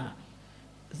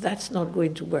 That's not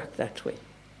going to work that way.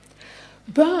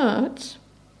 But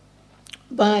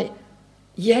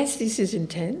yes, this is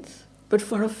intense, but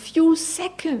for a few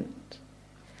seconds,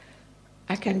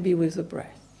 I can be with the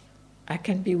breath. I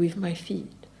can be with my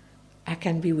feet. I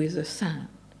can be with the sound.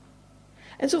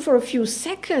 And so for a few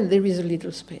seconds, there is a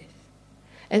little space.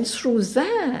 And through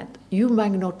that, you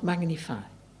might not magnify.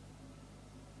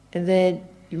 And then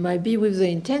you might be with the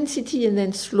intensity, and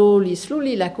then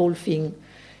slowly, like all things,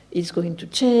 it's going to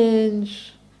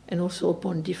change, and also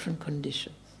upon different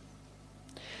conditions.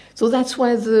 So that's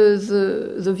why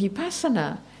the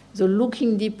vipassana, the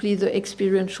looking deeply, the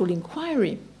experiential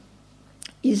inquiry,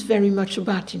 is very much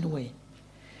about, in a way.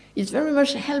 It's very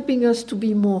much helping us to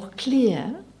be more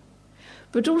clear,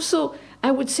 but also,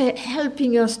 I would say,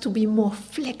 helping us to be more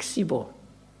flexible.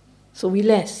 So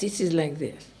this is like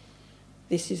this,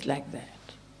 this is like that.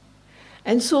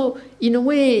 And so, in a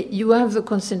way, you have the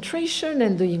concentration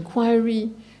and the inquiry,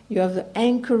 you have the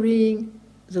anchoring,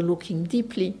 the looking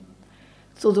deeply.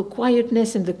 So the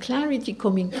quietness and the clarity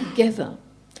coming together.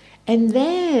 And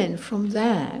then from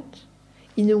that,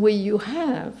 in a way, you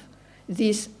have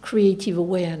this creative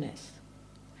awareness.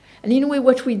 And in a way,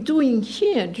 what we're doing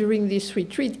here during this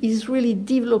retreat is really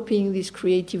developing this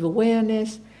creative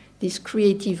awareness, this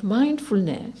creative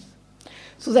mindfulness,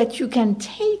 so that you can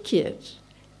take it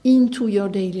into your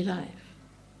daily life.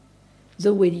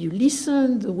 The way you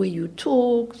listen, the way you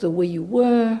talk, the way you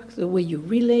work, the way you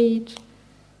relate,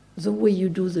 the way you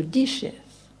do the dishes.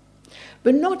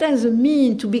 But not as a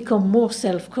mean to become more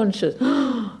self-conscious.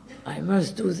 I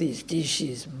must do these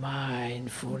dishes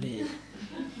mindfully.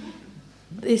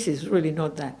 This is really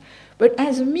not that. But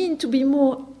as a mean to be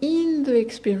more in the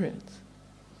experience.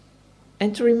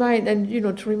 And to remind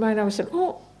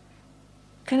ourselves,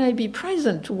 can I be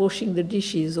present to washing the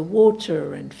dishes, the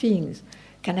water and things?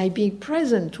 Can I be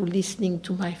present to listening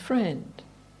to my friend?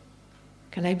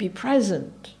 Can I be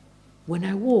present when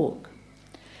I walk?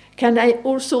 Can I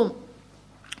also,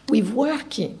 with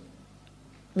working,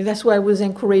 I mean, that's why I always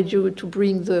encourage you to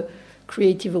bring the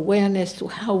creative awareness to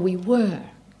how we work.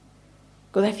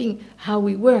 Because I think how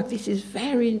we work, this is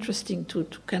very interesting to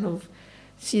kind of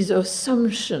see the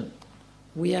assumption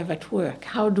we have at work.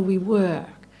 How do we work?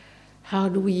 How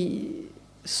do we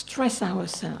stress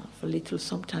ourselves a little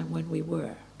sometime when we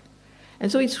work?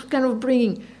 And so it's kind of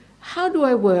bringing, how do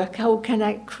I work? How can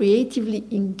I creatively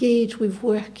engage with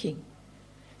working?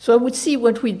 So I would see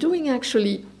what we're doing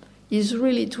actually is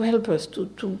really to help us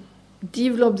to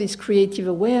develop this creative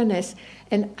awareness.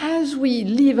 And as we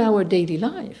live our daily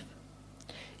life,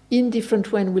 in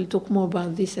different ways, we'll talk more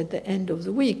about this at the end of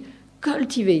the week,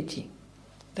 cultivating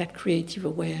that creative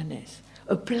awareness,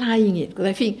 applying it. Because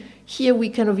I think here we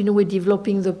kind of, in a way,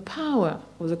 developing the power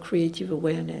of the creative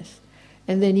awareness.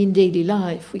 And then in daily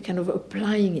life, we kind of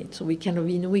applying it. So we kind of,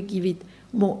 in a way, give it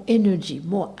more energy,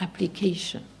 more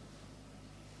application.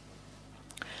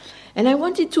 And I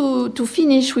wanted to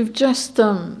finish with just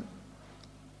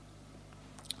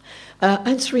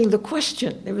answering the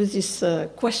question. There was this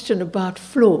question about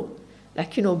flow,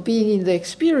 like, being in the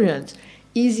experience.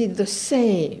 Is it the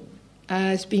same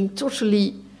as being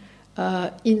totally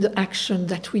in the action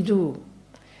that we do?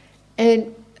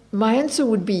 And my answer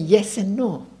would be yes and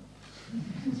no.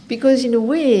 Because in a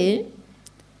way,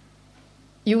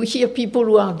 you hear people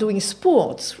who are doing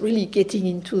sports really getting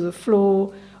into the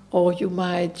flow, or you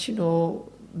might,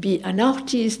 be an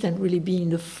artist and really be in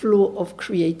the flow of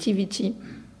creativity.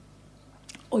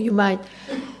 Or you might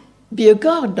be a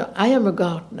gardener. I am a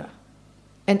gardener.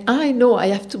 And I know I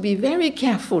have to be very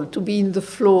careful to be in the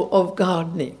flow of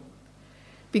gardening.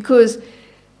 Because,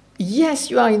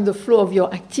 yes, you are in the flow of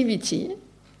your activity,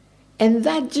 and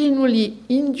that generally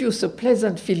induces a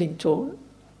pleasant feeling tone.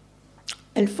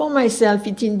 And for myself,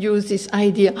 it induced this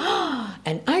idea,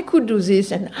 and I could do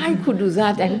this, and I could do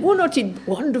that, and wouldn't it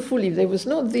wonderful if there was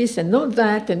not this and not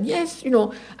that, and yes,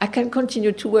 I can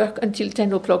continue to work until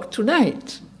 10 o'clock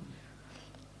tonight.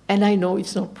 And I know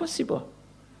it's not possible.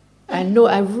 I know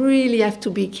I really have to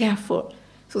be careful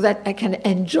so that I can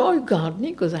enjoy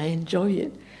gardening, because I enjoy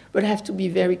it, but I have to be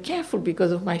very careful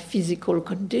because of my physical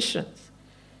conditions.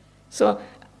 So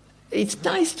it's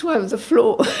nice to have the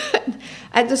flow.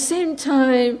 At the same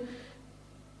time,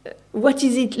 what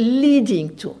is it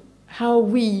leading to? How are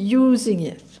we using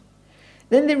it?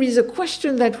 Then there is a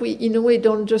question that we, in a way,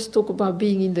 don't just talk about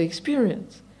being in the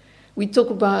experience. We talk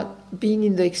about being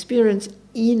in the experience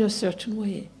in a certain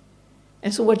way.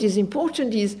 And so what is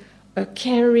important is a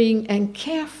caring and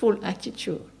careful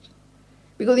attitude.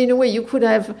 Because in a way, you could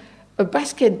have a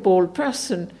basketball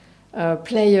person,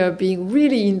 player being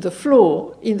really in the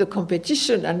flow, in the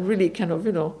competition, and really kind of,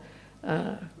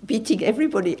 beating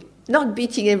everybody. Not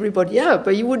beating everybody up,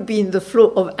 but he would be in the flow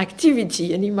of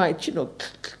activity, and he might,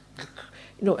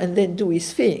 and then do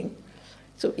his thing.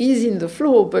 So he's in the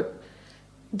flow, but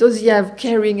does he have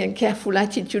caring and careful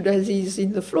attitude as he's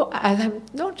in the flow? I'm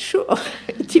not sure.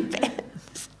 It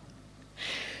depends.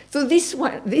 So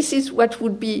this is what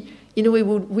would be, in a way,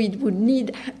 we would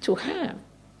need to have.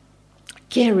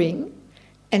 Caring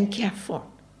and careful.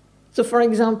 So, for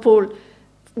example,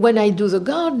 when I do the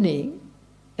gardening,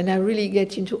 and I really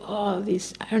get into all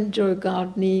this, I enjoy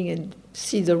gardening and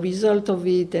see the result of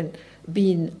it and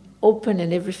being open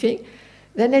and everything,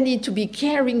 then I need to be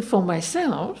caring for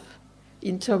myself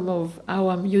in terms of how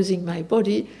I'm using my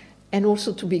body, and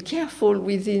also to be careful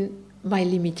within my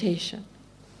limitation.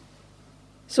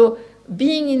 So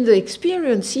being in the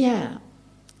experience, yeah,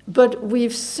 but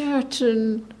with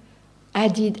certain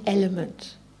added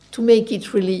element to make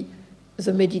it really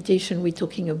the meditation we're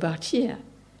talking about here,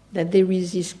 that there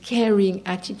is this caring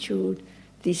attitude,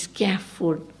 this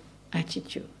careful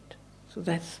attitude. So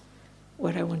that's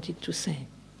what I wanted to say.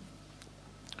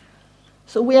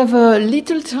 So we have a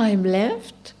little time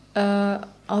left. Are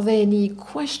there any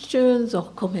questions or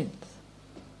comments?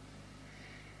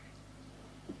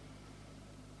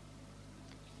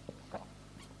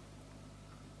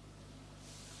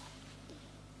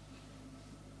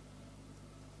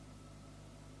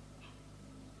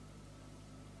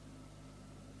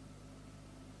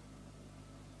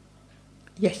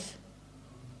 Yes.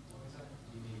 What exactly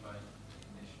do you mean by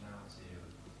conditionality of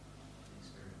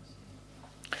experience?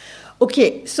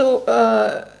 Okay, so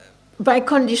by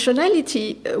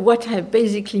conditionality, what I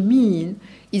basically mean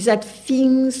is that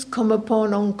things come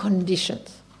upon on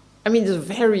conditions. I mean, it's a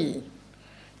very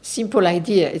simple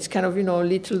idea. It's kind of,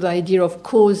 little the idea of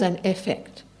cause and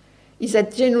effect. Is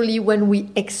that generally when we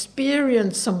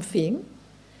experience something,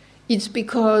 it's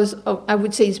because of, I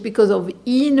would say it's because of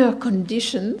inner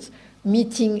conditions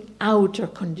meeting outer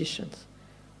conditions.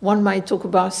 One might talk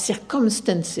about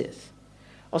circumstances,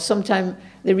 or sometimes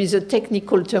there is a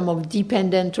technical term of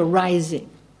dependent arising.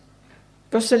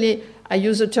 Personally, I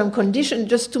use the term condition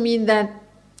just to mean that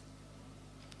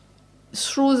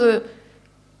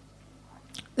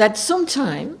that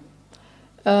sometime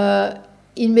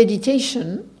in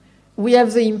meditation we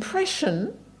have the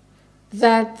impression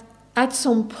that at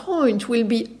some point we'll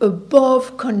be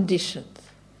above conditions.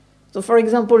 So, for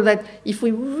example, that if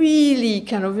we really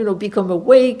kind of, become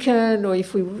awakened, or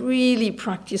if we really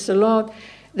practice a lot,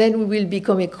 then we will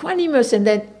become equanimous, and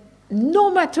that no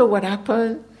matter what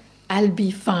happens, I'll be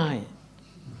fine.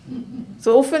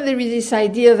 So often there is this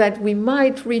idea that we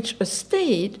might reach a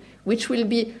state which will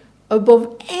be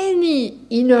above any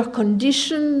inner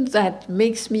condition that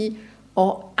makes me,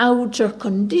 or outer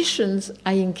conditions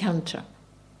I encounter.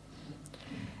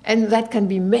 And that can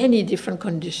be many different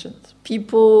conditions.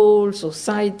 People,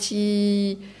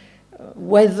 society,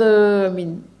 weather,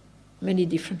 many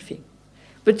different things.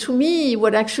 But to me,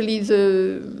 what actually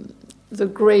the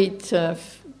great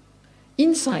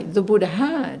insight the Buddha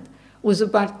had was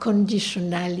about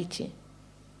conditionality.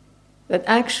 That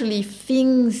actually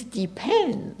things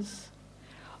depends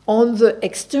on the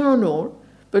external,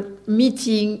 but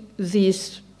meeting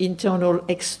this internal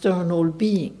external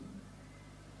being.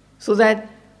 So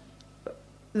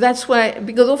that's why,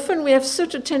 because often we have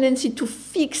such a tendency to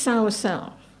fix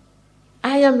ourselves.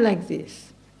 I am like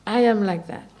this, I am like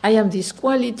that, I am this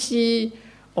quality,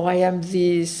 or I am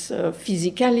this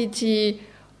physicality,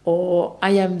 or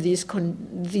I am this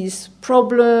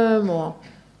problem, or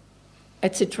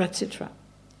etc., etc.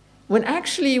 When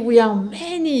actually we are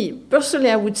many, personally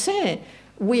I would say,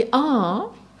 we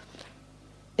are,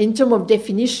 in terms of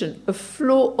definition, a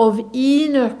flow of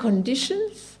inner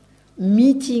conditions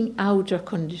meeting outer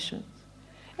conditions.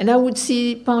 And I would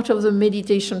see part of the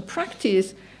meditation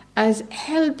practice as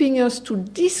helping us to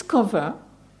discover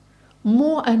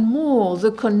more and more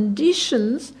the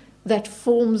conditions that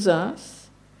forms us,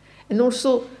 and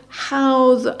also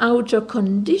how the outer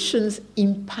conditions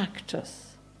impact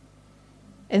us.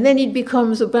 And then it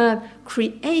becomes about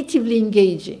creatively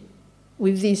engaging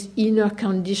with this inner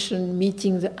condition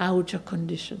meeting the outer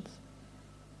conditions.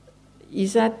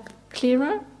 Is that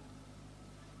clearer?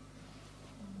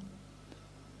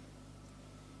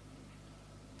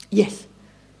 Yes.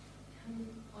 When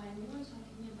you were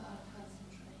talking about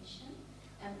concentration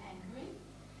and anchoring,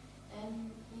 then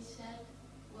he said,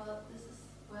 well, this is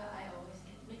where I always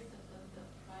get mixed up with the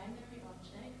primary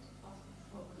object of the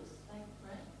focus, like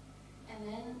breath, and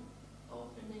then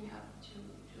opening up to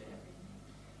everything.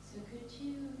 So could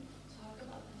you talk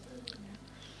about this a little more?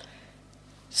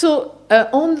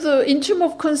 So in terms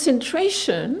of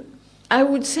concentration, I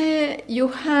would say you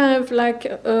have like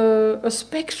a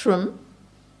spectrum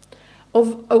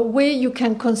of a way you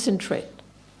can concentrate.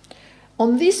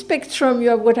 On this spectrum, you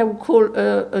have what I would call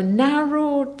a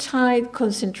narrow, tight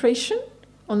concentration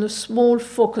on a small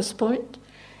focus point.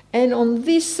 And on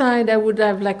this side, I would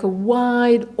have like a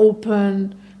wide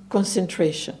open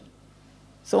concentration.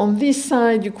 So on this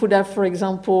side, you could have, for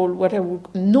example, what I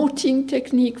would noting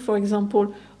technique, for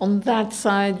example. On that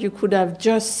side, you could have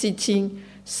just sitting,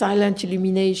 silent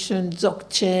illumination,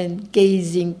 dzogchen,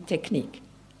 gazing technique.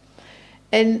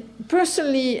 And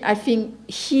personally, I think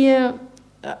here,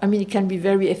 it can be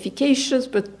very efficacious,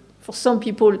 but for some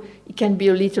people, it can be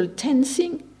a little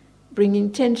tensing,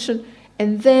 bringing tension.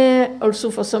 And there,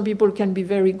 also for some people, it can be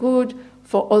very good.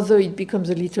 For others, it becomes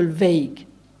a little vague.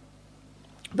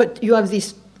 But you have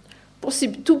these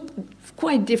two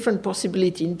quite different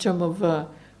possibilities in terms of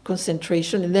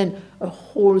concentration, and then a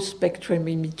whole spectrum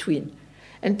in between.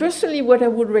 And personally, what I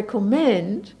would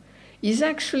recommend is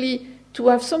actually to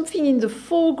have something in the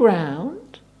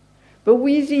foreground, but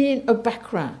within a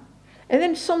background. And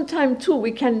then sometimes too,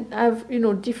 we can have,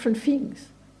 different things.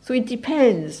 So it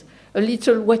depends a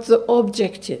little what the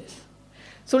object is.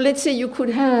 So let's say you could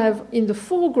have in the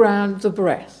foreground the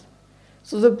breath.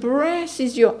 So the breath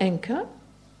is your anchor,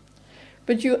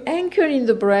 but you anchor in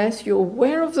the breath, you're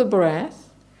aware of the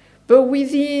breath, but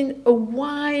within a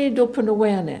wide open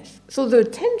awareness. So the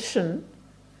attention,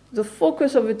 the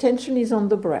focus of attention is on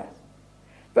the breath.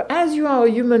 But as you are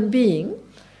a human being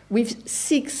with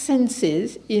 6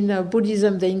 senses, in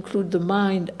Buddhism they include the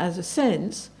mind as a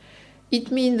sense,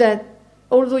 it means that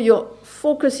although you're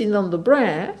focusing on the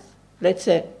breath, let's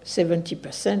say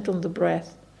 70% on the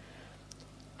breath,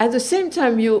 at the same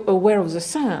time you're aware of the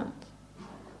sound.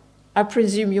 I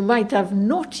presume you might have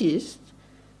noticed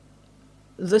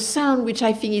the sound which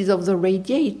I think is of the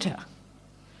radiator.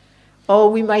 Or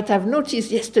we might have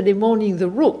noticed yesterday morning the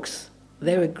rooks.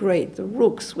 They were great. The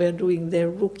rooks were doing their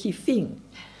rookie thing.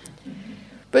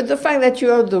 But the fact that you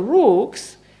heard the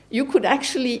rooks, you could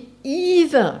actually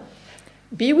either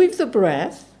be with the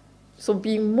breath, so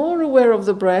being more aware of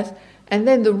the breath, and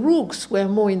then the rooks were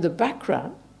more in the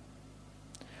background,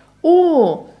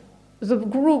 or the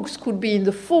rooks could be in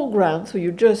the foreground, so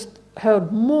you just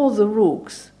heard more the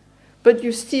rooks, but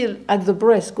you still had the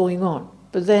breath going on.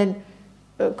 But then,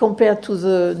 compared to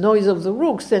the noise of the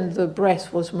rooks, then the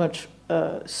breath was much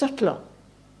subtler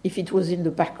if it was in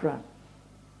the background.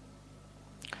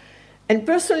 And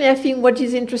personally, I think what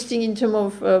is interesting in terms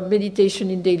of meditation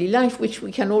in daily life, which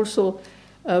we can also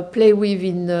play with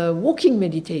in walking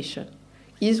meditation,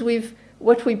 is with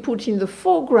what we put in the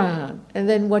foreground and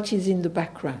then what is in the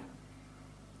background.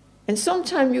 And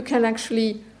sometimes you can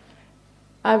actually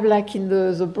have like in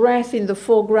the breath in the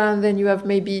foreground, then you have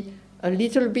maybe a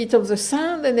little bit of the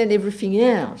sound, and then everything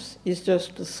else is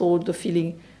just the thought, the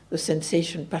feeling, the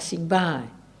sensation passing by,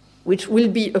 which will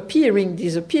be appearing,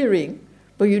 disappearing,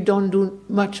 but you don't do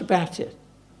much about it.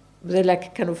 They're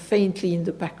like kind of faintly in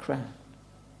the background.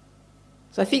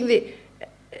 So I think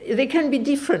they can be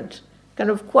different, kind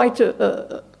of quite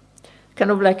kind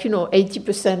of like,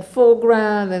 80%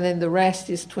 foreground, and then the rest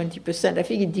is 20%. I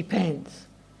think it depends.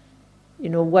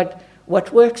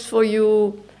 What works for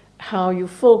you, how you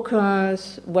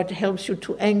focus, what helps you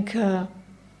to anchor.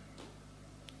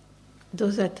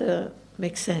 Does that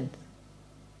make sense?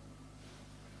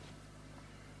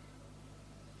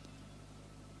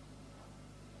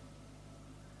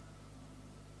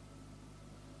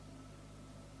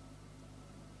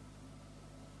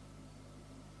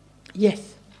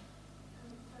 Yes.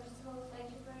 First of all,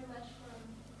 thank you very much for a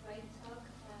great talk.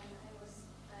 I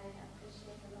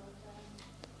appreciate a lot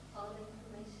all the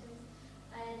information.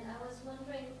 And I was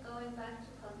wondering, going back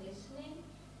to conditioning,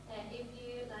 if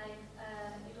you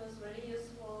it was really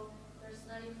useful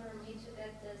personally for me to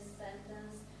get this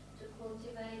sentence to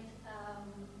cultivate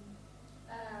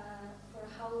for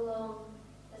how long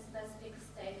a specific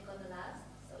state gonna last.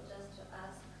 So just to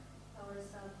ask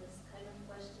ourselves this kind of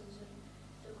question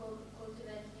to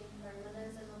cultivate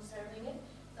impermanence and observing it.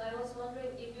 So I was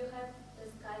wondering if you have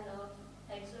this kind of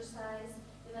exercise,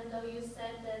 even though you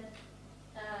said that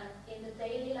in the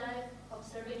daily life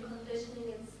observing conditioning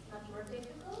is much more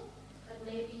difficult, but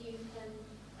maybe you can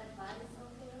advise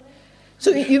something on it?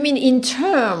 So you mean in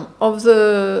terms of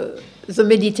the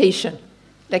meditation?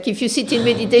 Like if you sit in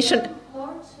meditation...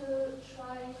 More to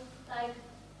try,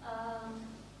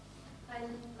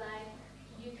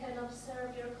 you can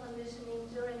observe your conditioning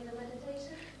during the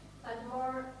meditation, but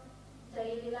more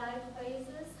daily life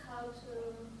phases,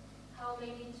 how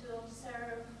maybe to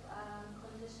observe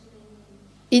conditioning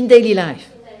in daily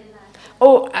life. in daily life.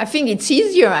 Oh, I think it's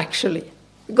easier actually,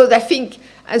 because I think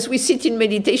as we sit in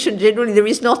meditation, generally there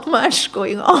is not much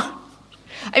going on.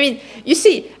 I mean, you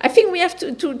see, I think we have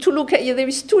to look at, there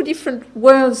is two different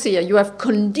worlds here. You have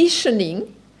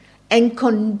conditioning and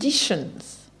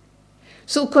conditions.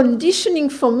 So conditioning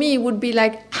for me would be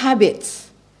like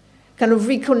habits, kind of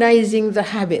recognizing the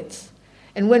habits.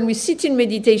 And when we sit in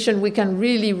meditation, we can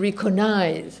really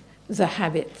recognize the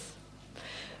habits.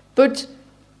 But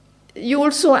you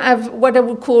also have what I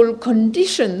would call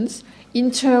conditions in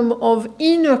terms of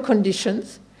inner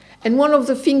conditions. And one of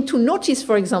the things to notice,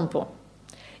 for example,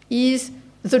 is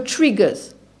the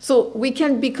triggers. So we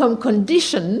can become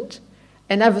conditioned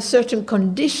and have a certain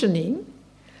conditioning,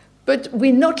 but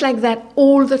we're not like that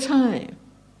all the time.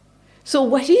 So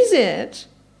what is it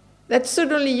that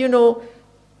suddenly, you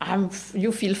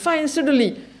feel fine,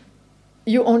 suddenly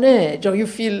you're on edge, or you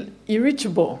feel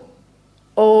irritable,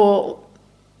 or,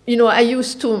 I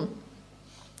used to,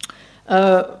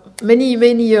 many,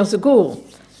 many years ago,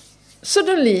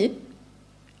 suddenly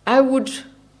I would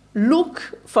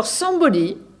look for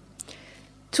somebody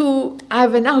to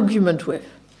have an argument with.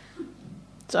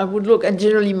 So I would look at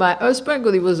generally my husband,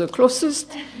 because he was the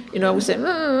closest, I would say,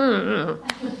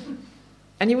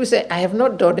 and he would say, I have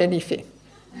not done anything.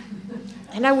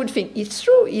 And I would think, it's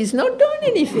true, he's not done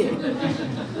anything.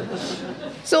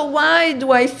 So why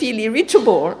do I feel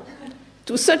irritable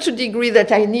to such a degree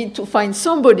that I need to find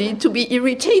somebody to be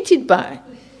irritated by?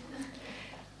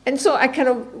 And so I kind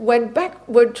of went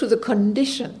backward to the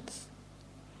conditions.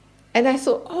 And I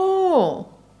thought,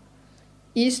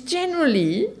 it's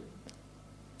generally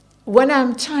when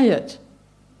I'm tired.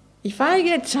 If I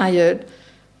get tired,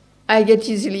 I get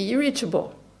easily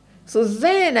irritable. So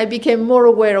then I became more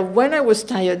aware of when I was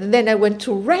tired, and then I went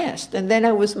to rest, and then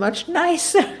I was much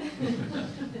nicer.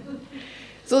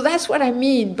 So that's what I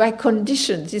mean by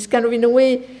conditions. It's kind of in a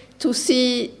way to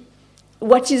see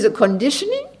what is a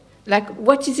conditioning. Like,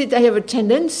 what is it I have a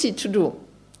tendency to do?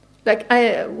 Like,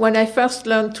 when I first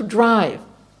learned to drive,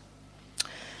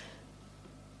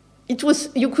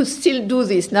 you could still do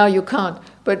this, now you can't.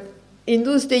 But in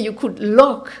those days, you could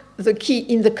lock the key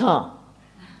in the car.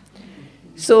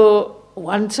 So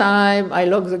one time, I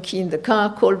locked the key in the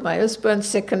car, called my husband.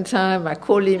 Second time, I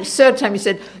called him. Third time, he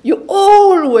said, you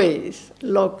always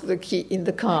lock the key in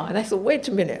the car. And I thought, wait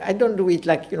a minute, I don't do it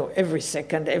like, every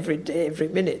second, every day, every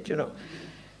minute,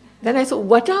 Then I thought,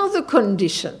 what are the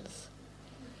conditions?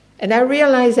 And I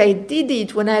realized I did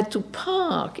it when I had to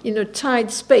park in a tight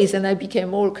space, and I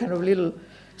became all kind of little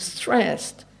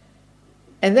stressed.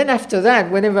 And then after that,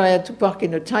 whenever I had to park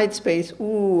in a tight space,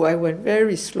 I went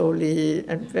very slowly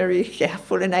and very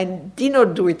careful, and I did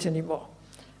not do it anymore.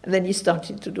 And then he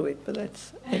started to do it, but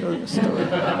that's another story.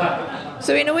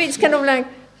 So in a way, it's kind of like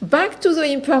back to the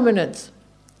impermanence,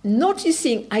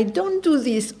 noticing I don't do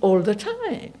this all the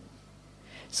time.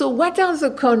 So what are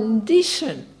the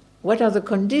conditions? What are the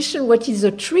conditions? What is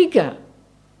the trigger?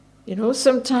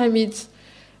 Sometimes it's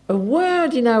a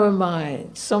word in our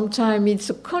mind. Sometimes it's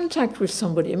a contact with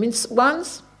somebody. I mean,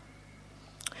 once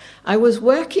I was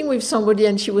working with somebody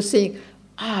and she was saying,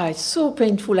 it's so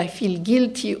painful, I feel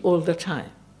guilty all the time.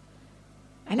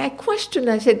 And I questioned,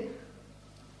 I said,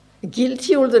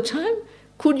 guilty all the time?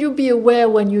 Could you be aware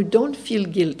when you don't feel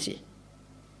guilty?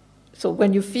 So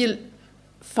when you feel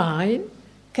fine,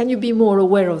 can you be more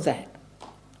aware of that?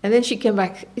 And then she came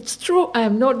back, it's true, I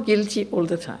am not guilty all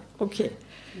the time. Okay,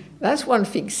 that's one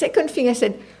thing. Second thing, I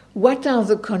said, what are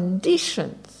the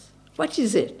conditions? What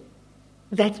is it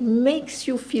that makes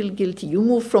you feel guilty? You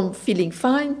move from feeling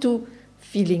fine to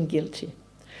feeling guilty.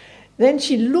 Then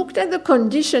she looked at the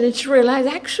condition and she realized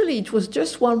actually it was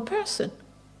just one person.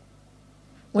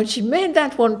 When she made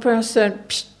that one person,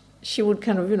 she would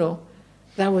kind of,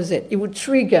 that was it. It would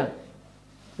trigger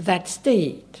that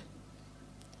state.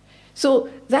 So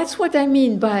that's what I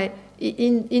mean by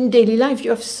in daily life, you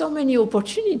have so many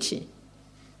opportunities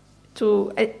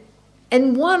to,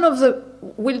 and one of the,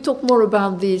 we'll talk more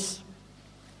about this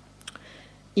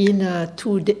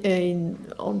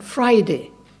on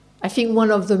Friday. I think one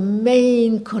of the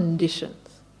main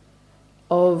conditions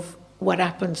of what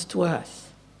happens to us,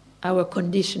 our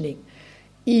conditioning,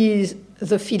 is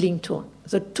the feeling tone,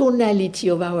 the tonality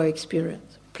of our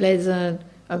experience, pleasant,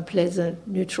 unpleasant,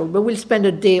 neutral. But we'll spend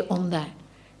a day on that,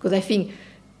 because I think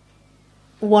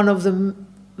one of the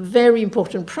very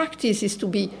important practice is to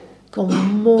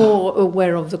become more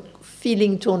aware of the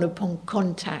feeling tone upon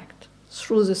contact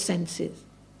through the senses,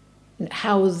 and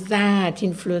how that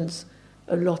influences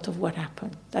a lot of what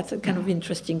happened. That's a kind of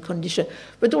interesting condition.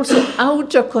 But also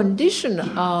outer conditions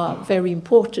are very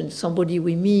important. Somebody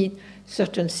we meet,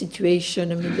 certain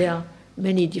situation. I mean, there are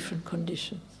many different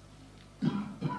conditions.